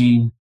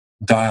 engaging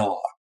dialogue.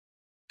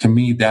 To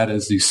me, that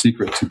is the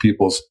secret to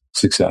people's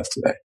success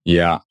today.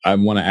 Yeah. I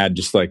want to add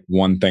just like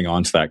one thing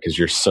onto that because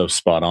you're so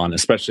spot on,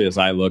 especially as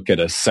I look at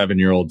a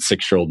 7-year-old,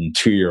 6-year-old, and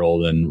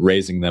 2-year-old and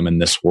raising them in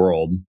this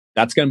world.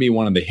 That's going to be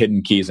one of the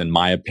hidden keys, in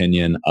my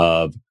opinion,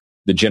 of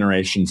the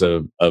generations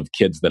of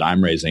kids that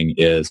I'm raising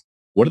is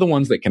what are the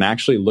ones that can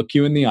actually look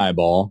you in the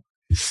eyeball,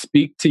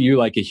 speak to you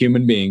like a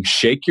human being,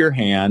 shake your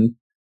hand,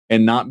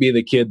 and not be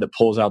the kid that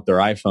pulls out their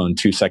iPhone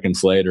 2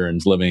 seconds later and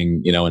is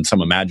living, in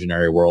some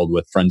imaginary world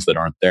with friends that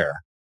aren't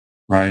there.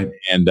 Right.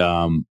 And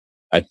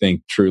I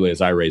think truly,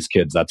 as I raise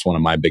kids, that's one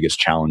of my biggest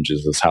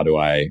challenges: is how do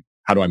I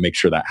make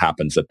sure that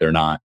happens, that they're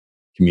not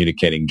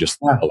communicating just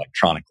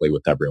electronically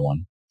with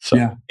everyone. So,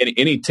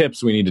 any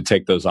tips? We need to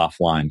take those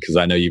offline because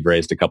I know you've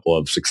raised a couple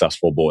of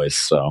successful boys.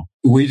 So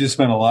we just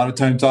spent a lot of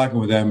time talking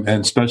with them,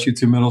 and especially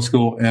through middle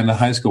school and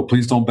high school.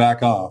 Please don't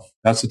back off.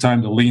 That's the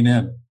time to lean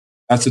in.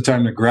 That's the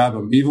time to grab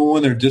them, even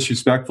when they're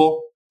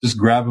disrespectful. Just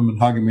grab them and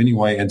hug them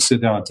anyway, and sit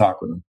down and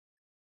talk with them.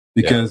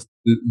 Because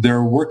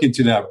they're working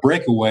to that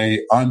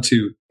breakaway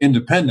onto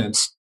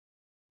independence,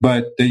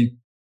 but they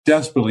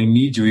desperately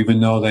need you,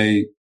 even though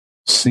they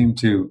seem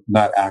to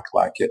not act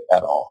like it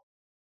at all.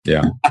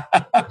 Yeah.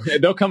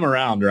 They'll come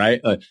around,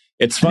 right?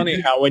 It's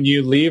funny how when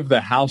you leave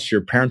the house,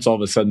 your parents all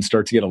of a sudden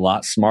start to get a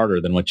lot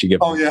smarter than what you get.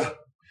 Oh, yeah.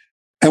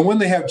 And when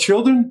they have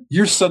children,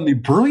 you're suddenly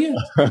brilliant.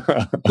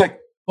 Like,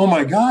 oh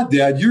my God,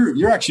 Dad,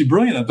 you're actually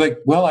brilliant. I'm like,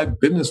 well, I've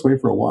been this way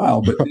for a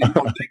while, but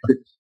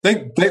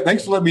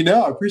thanks for letting me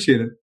know. I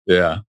appreciate it.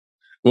 Yeah.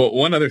 Well,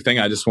 one other thing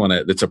I just want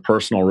to, it's a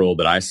personal rule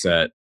that I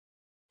set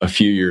a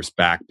few years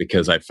back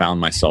because I found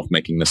myself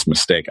making this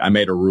mistake. I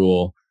made a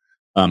rule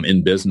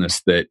in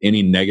business that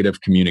any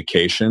negative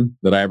communication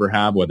that I ever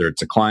have, whether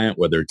it's a client,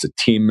 whether it's a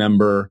team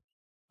member,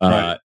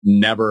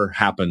 never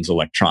happens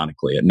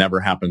electronically. It never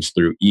happens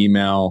through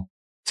email,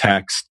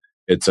 text.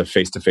 It's a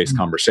face-to-face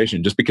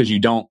conversation. Just because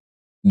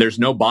there's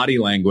no body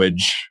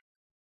language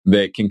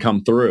that can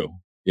come through,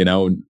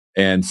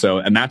 and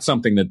that's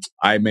something that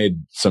I made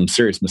some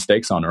serious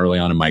mistakes on early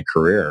on in my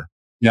career.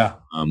 Yeah.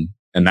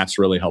 And that's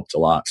really helped a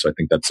lot. So I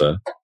think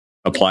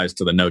applies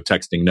to the no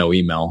texting, no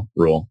email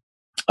rule.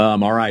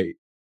 All right.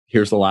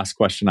 Here's the last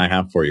question I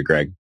have for you,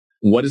 Greg.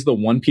 What is the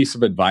one piece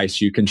of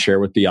advice you can share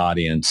with the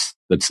audience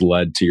that's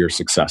led to your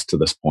success to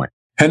this point?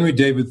 Henry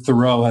David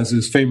Thoreau has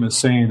this famous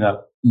saying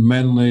that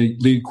men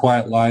lead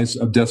quiet lives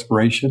of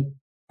desperation,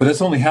 but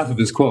that's only half of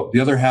his quote. The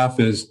other half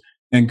is,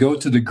 and go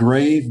to the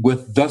grave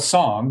with the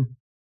song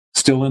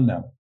still in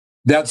them.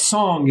 That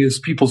song is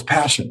people's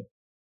passion.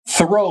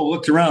 Thoreau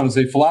looked around as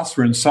a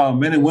philosopher and saw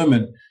men and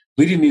women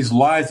leading these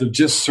lives of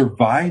just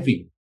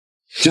surviving,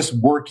 just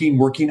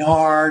working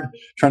hard,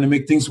 trying to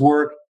make things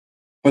work.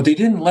 But they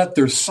didn't let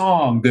their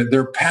song,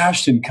 their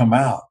passion come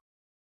out.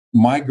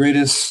 My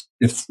greatest,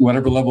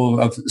 whatever level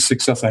of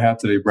success I have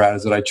today, Brad,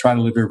 is that I try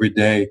to live every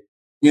day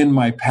in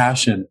my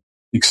passion,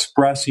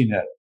 expressing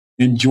it,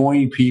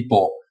 enjoying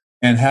people,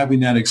 and having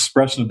that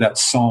expression of that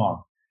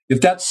song.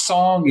 If that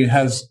song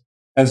has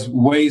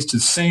ways to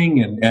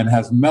sing and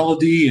has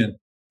melody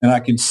and I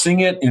can sing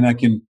it and I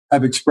can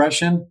have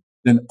expression,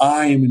 then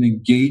I am an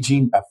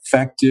engaging,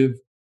 effective,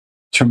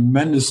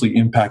 tremendously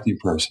impacting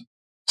person.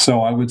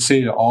 So I would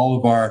say to all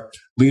of our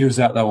leaders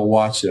that will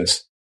watch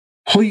this,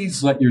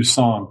 please let your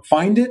song,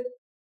 find it,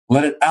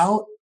 let it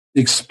out,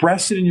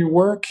 express it in your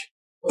work,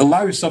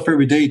 allow yourself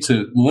every day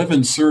to live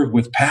and serve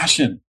with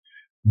passion.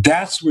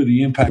 That's where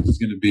the impact is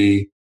going to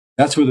be.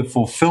 That's where the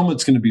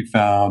fulfillment's going to be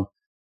found.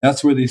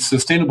 That's where the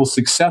sustainable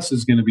success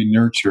is going to be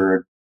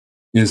nurtured,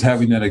 is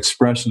having that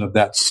expression of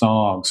that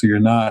song. So you're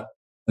not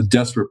a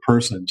desperate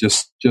person,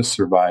 just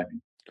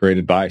surviving. Great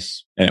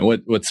advice. And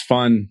what's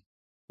fun,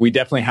 we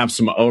definitely have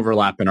some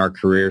overlap in our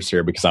careers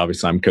here because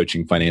obviously I'm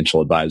coaching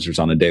financial advisors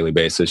on a daily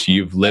basis.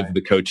 You've lived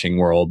the coaching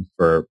world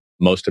for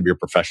most of your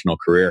professional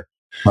career.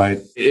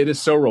 Right. It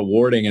is so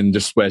rewarding. And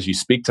just as you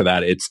speak to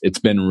that, it's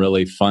been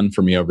really fun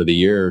for me over the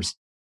years.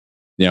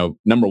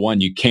 Number one,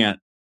 you can't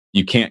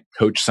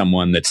coach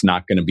someone that's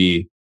not going to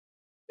be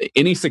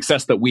any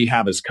success that we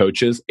have as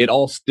coaches. It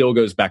all still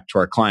goes back to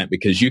our client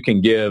because you can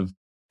give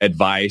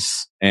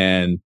advice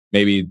and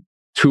maybe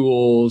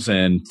tools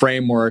and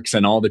frameworks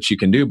and all that you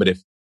can do. But if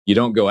you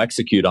don't go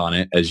execute on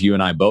it, as you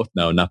and I both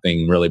know,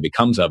 nothing really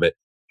becomes of it.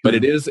 But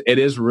it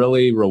is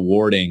really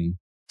rewarding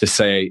to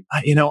say,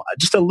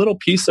 just a little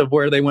piece of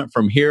where they went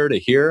from here to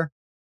here.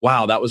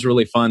 Wow, that was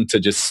really fun to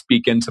just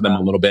speak into them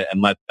a little bit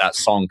and let that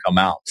song come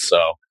out.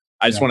 So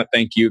I just want to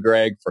thank you,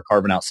 Greg, for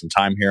carving out some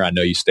time here. I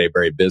know you stay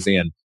very busy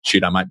and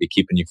I might be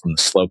keeping you from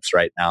the slopes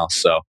right now.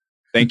 So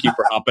thank you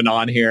for hopping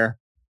on here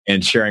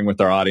and sharing with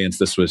our audience.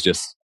 This was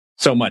just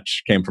so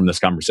much came from this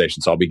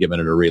conversation. So I'll be giving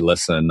it a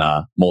re-listen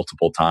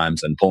multiple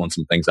times and pulling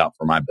some things out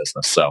for my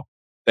business. So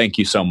thank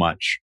you so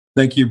much.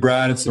 Thank you,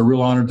 Brad. It's a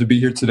real honor to be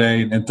here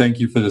today. And thank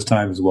you for this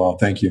time as well.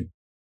 Thank you.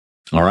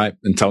 All right.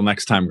 Until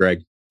next time, Greg,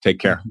 take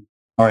care.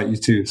 All right. You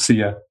too. See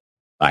ya.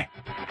 Bye.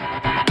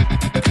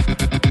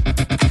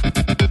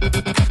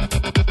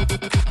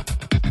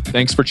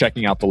 Thanks for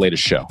checking out the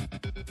latest show.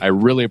 I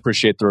really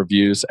appreciate the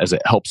reviews as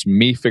it helps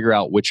me figure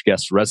out which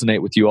guests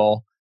resonate with you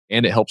all,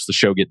 and it helps the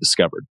show get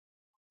discovered.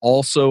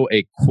 Also,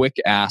 a quick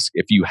ask,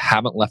 if you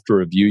haven't left a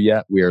review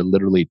yet, we are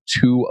literally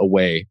 2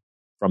 away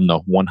from the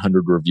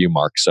 100 review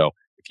mark. So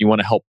if you want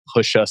to help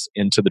push us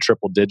into the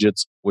triple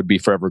digits, would be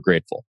forever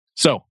grateful.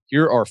 So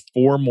here are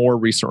 4 more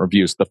recent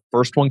reviews. The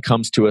first one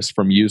comes to us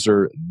from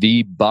user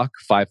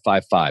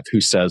TheBuck555,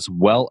 who says,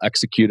 well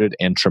executed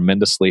and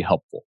tremendously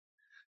helpful.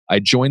 I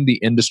joined the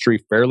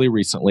industry fairly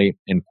recently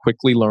and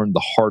quickly learned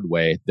the hard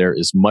way there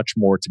is much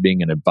more to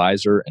being an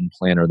advisor and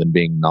planner than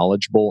being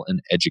knowledgeable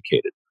and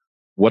educated.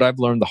 What I've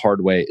learned the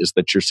hard way is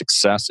that your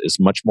success is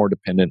much more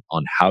dependent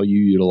on how you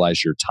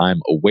utilize your time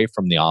away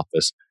from the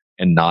office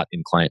and not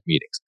in client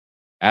meetings.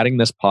 Adding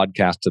this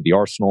podcast to the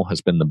arsenal has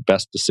been the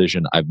best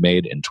decision I've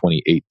made in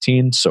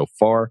 2018 so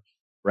far.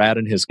 Brad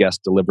and his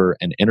guests deliver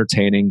an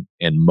entertaining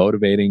and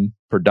motivating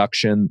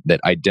production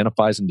that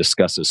identifies and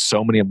discusses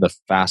so many of the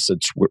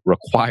facets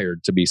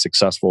required to be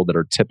successful that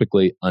are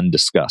typically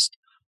undiscussed.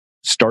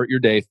 Start your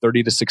day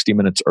 30 to 60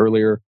 minutes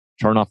earlier,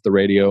 turn off the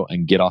radio,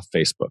 and get off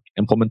Facebook.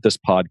 Implement this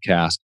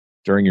podcast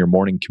during your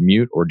morning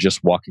commute or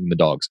just walking the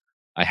dogs.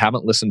 I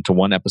haven't listened to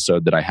one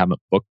episode that I haven't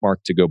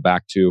bookmarked to go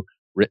back to,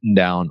 written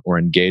down, or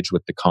engaged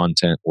with the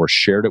content, or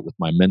shared it with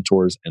my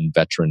mentors and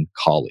veteran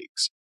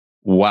colleagues.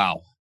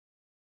 Wow.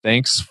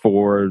 Thanks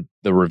for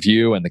the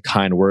review and the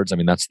kind words. I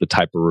mean, that's the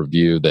type of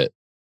review that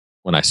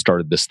when I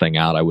started this thing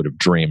out, I would have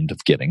dreamed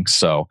of getting.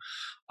 So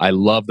I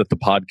love that the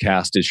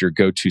podcast is your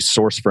go-to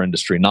source for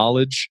industry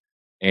knowledge,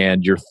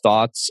 and your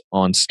thoughts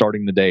on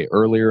starting the day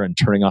earlier and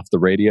turning off the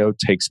radio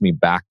takes me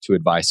back to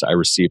advice I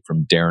received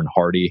from Darren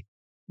Hardy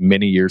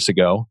many years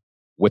ago.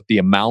 With the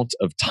amount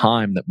of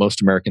time that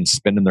most Americans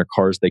spend in their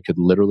cars, they could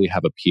literally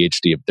have a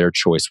PhD of their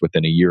choice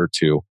within a year or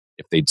two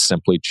if they'd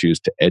simply choose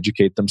to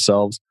educate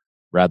themselves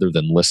rather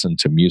than listen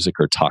to music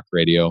or talk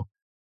radio.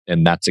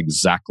 And that's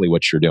exactly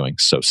what you're doing.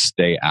 So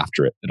stay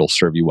after it. It'll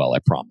serve you well, I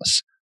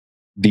promise.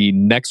 The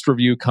next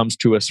review comes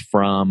to us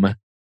from,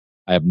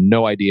 I have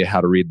no idea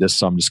how to read this,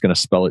 so I'm just going to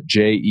spell it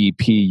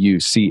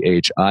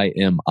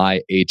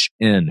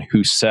JEPUCHIMIHN,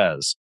 who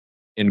says,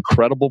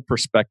 incredible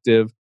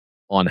perspective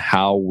on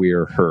how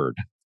we're heard.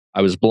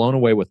 I was blown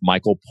away with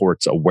Michael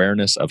Port's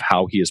awareness of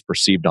how he is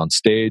perceived on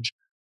stage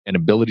and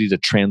ability to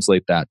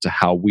translate that to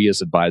how we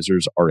as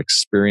advisors are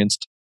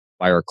experienced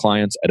by our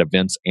clients at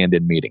events and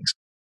in meetings.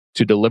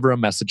 To deliver a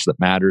message that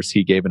matters,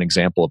 he gave an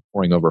example of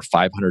pouring over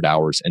 500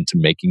 hours into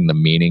making the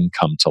meaning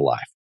come to life.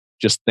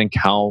 Just think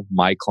how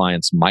my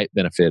clients might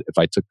benefit if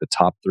I took the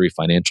top 3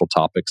 financial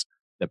topics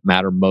that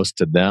matter most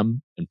to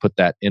them and put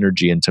that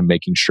energy into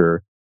making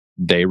sure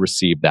they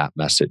receive that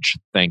message.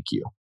 Thank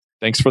you.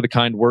 Thanks for the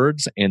kind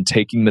words and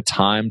taking the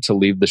time to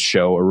leave the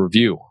show a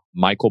review.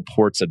 Michael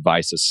Port's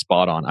advice is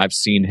spot on. I've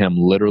seen him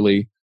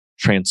literally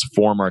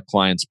transform our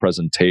clients'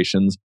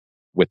 presentations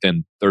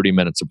within 30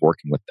 minutes of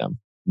working with them.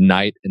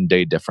 Night and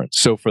day difference.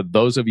 So for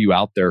those of you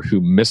out there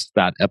who missed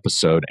that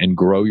episode and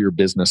grow your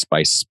business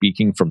by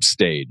speaking from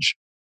stage,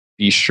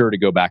 be sure to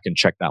go back and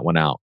check that one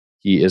out.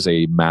 He is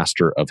a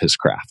master of his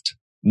craft.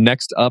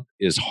 Next up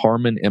is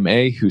Harmon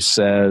M.A., who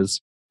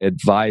says,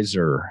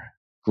 Advisor,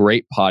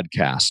 great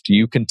podcast.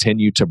 You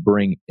continue to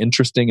bring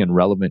interesting and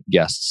relevant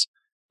guests.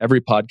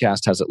 Every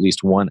podcast has at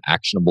least one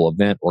actionable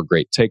event or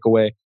great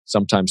takeaway,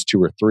 sometimes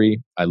 2 or 3.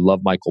 I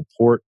love Michael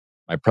Port.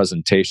 My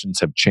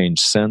presentations have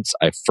changed since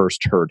I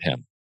first heard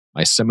him.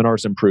 My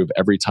seminars improve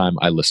every time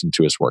I listen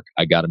to his work.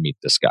 I got to meet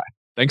this guy.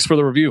 Thanks for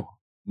the review.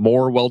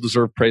 More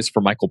well-deserved praise for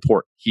Michael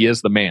Port. He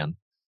is the man.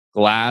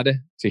 Glad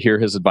to hear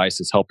his advice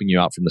is helping you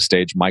out from the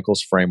stage.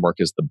 Michael's framework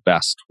is the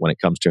best when it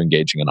comes to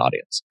engaging an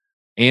audience.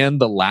 And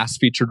the last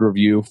featured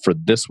review for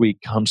this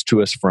week comes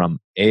to us from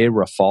A.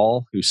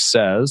 Rafal, who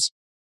says,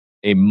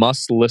 a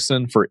must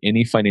listen for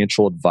any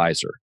financial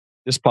advisor.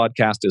 This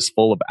podcast is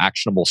full of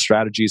actionable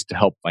strategies to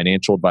help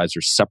financial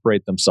advisors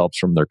separate themselves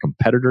from their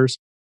competitors,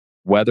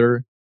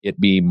 whether it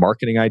be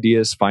marketing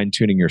ideas,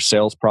 fine-tuning your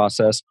sales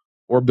process,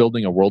 or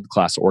building a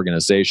world-class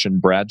organization.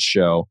 Brad's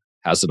show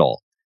has it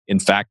all. In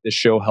fact, this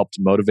show helped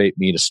motivate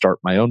me to start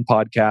my own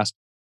podcast,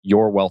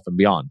 Your Wealth and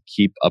Beyond.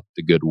 Keep up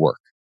the good work.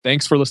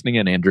 Thanks for listening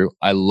in, Andrew.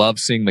 I love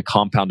seeing the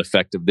compound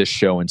effect of this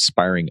show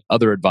inspiring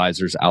other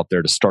advisors out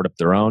there to start up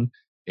their own,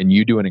 and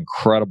you do an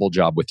incredible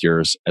job with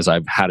yours as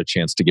I've had a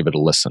chance to give it a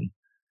listen.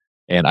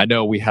 And I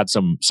know we had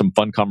some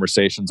fun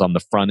conversations on the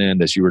front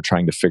end as you were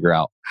trying to figure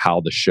out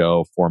how the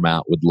show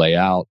format would lay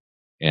out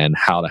and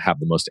how to have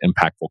the most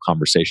impactful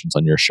conversations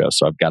on your show.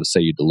 So I've got to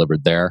say you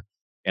delivered there.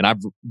 And I've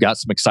got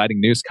some exciting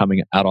news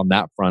coming out on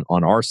that front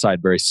on our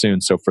side very soon.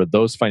 So for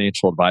those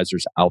financial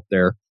advisors out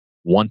there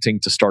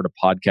wanting to start a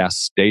podcast,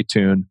 stay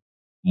tuned.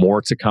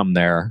 More to come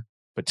there,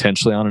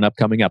 potentially on an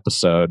upcoming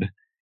episode.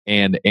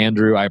 And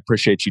Andrew, I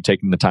appreciate you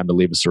taking the time to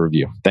leave us a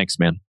review. Thanks,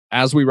 man.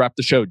 As we wrap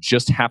the show,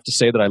 just have to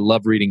say that I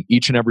love reading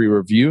each and every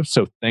review.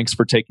 So thanks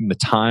for taking the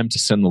time to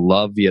send the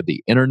love via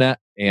the internet.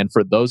 And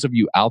for those of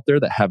you out there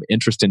that have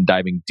interest in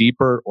diving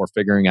deeper or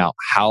figuring out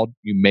how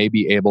you may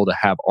be able to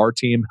have our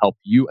team help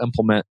you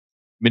implement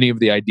many of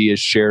the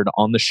ideas shared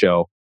on the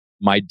show,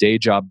 my day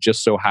job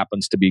just so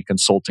happens to be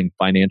consulting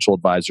financial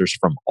advisors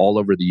from all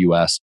over the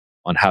U.S.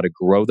 on how to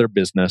grow their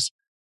business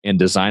and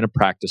design a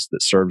practice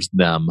that serves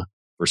them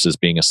versus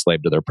being a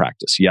slave to their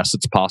practice. Yes,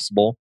 it's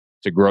possible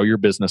to grow your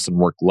business and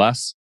work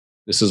less.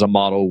 This is a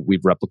model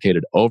we've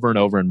replicated over and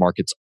over in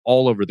markets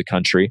all over the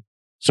country.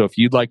 So if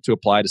you'd like to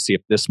apply to see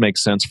if this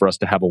makes sense for us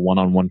to have a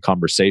one-on-one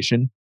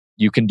conversation,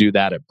 you can do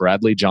that at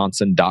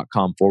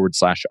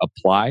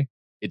bradleyjohnson.com/apply.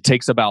 It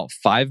takes about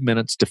 5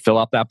 minutes to fill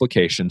out the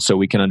application so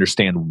we can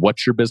understand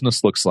what your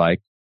business looks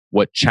like,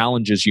 what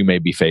challenges you may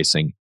be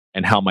facing,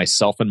 and how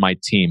myself and my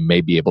team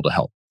may be able to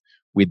help.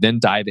 We then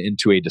dive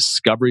into a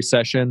discovery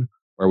session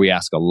where we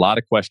ask a lot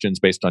of questions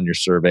based on your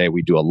survey.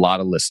 We do a lot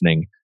of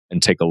listening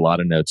and take a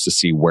lot of notes to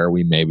see where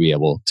we may be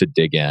able to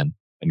dig in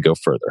and go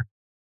further.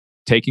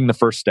 Taking the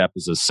first step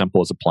is as simple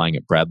as applying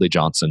at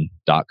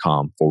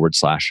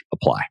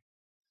bradleyjohnson.com/apply.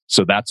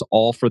 So that's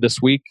all for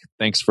this week.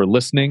 Thanks for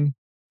listening,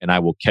 and I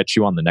will catch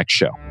you on the next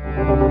show.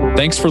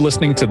 Thanks for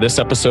listening to this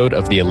episode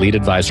of the Elite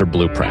Advisor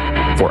Blueprint.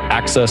 For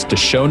access to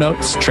show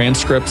notes,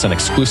 transcripts, and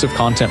exclusive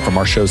content from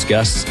our show's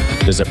guests,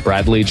 visit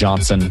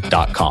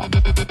bradleyjohnson.com.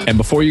 And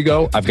before you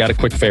go, I've got a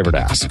quick favor to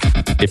ask.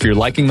 If you're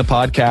liking the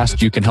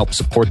podcast, you can help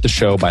support the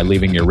show by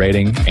leaving your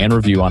rating and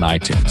review on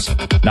iTunes.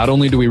 Not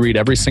only do we read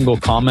every single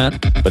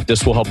comment, but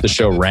this will help the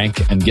show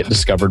rank and get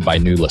discovered by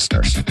new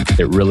listeners.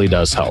 It really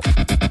does help.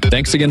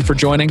 Thanks again for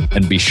joining,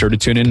 and be sure to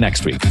tune in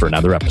next week for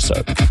another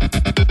episode.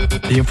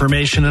 The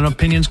information and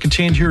opinions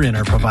contained herein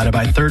are provided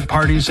by third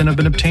parties and have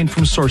been obtained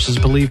from sources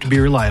believed to be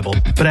reliable,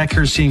 but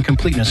accuracy and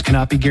completeness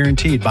cannot be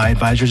guaranteed by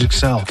Advisors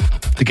Excel.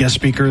 The guest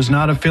speaker is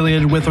not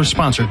affiliated with or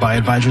sponsored by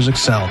Advisors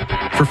Excel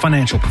for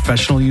financial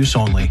professional use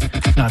only,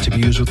 not to be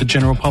used with the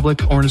general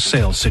public or in a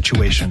sales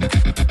situation.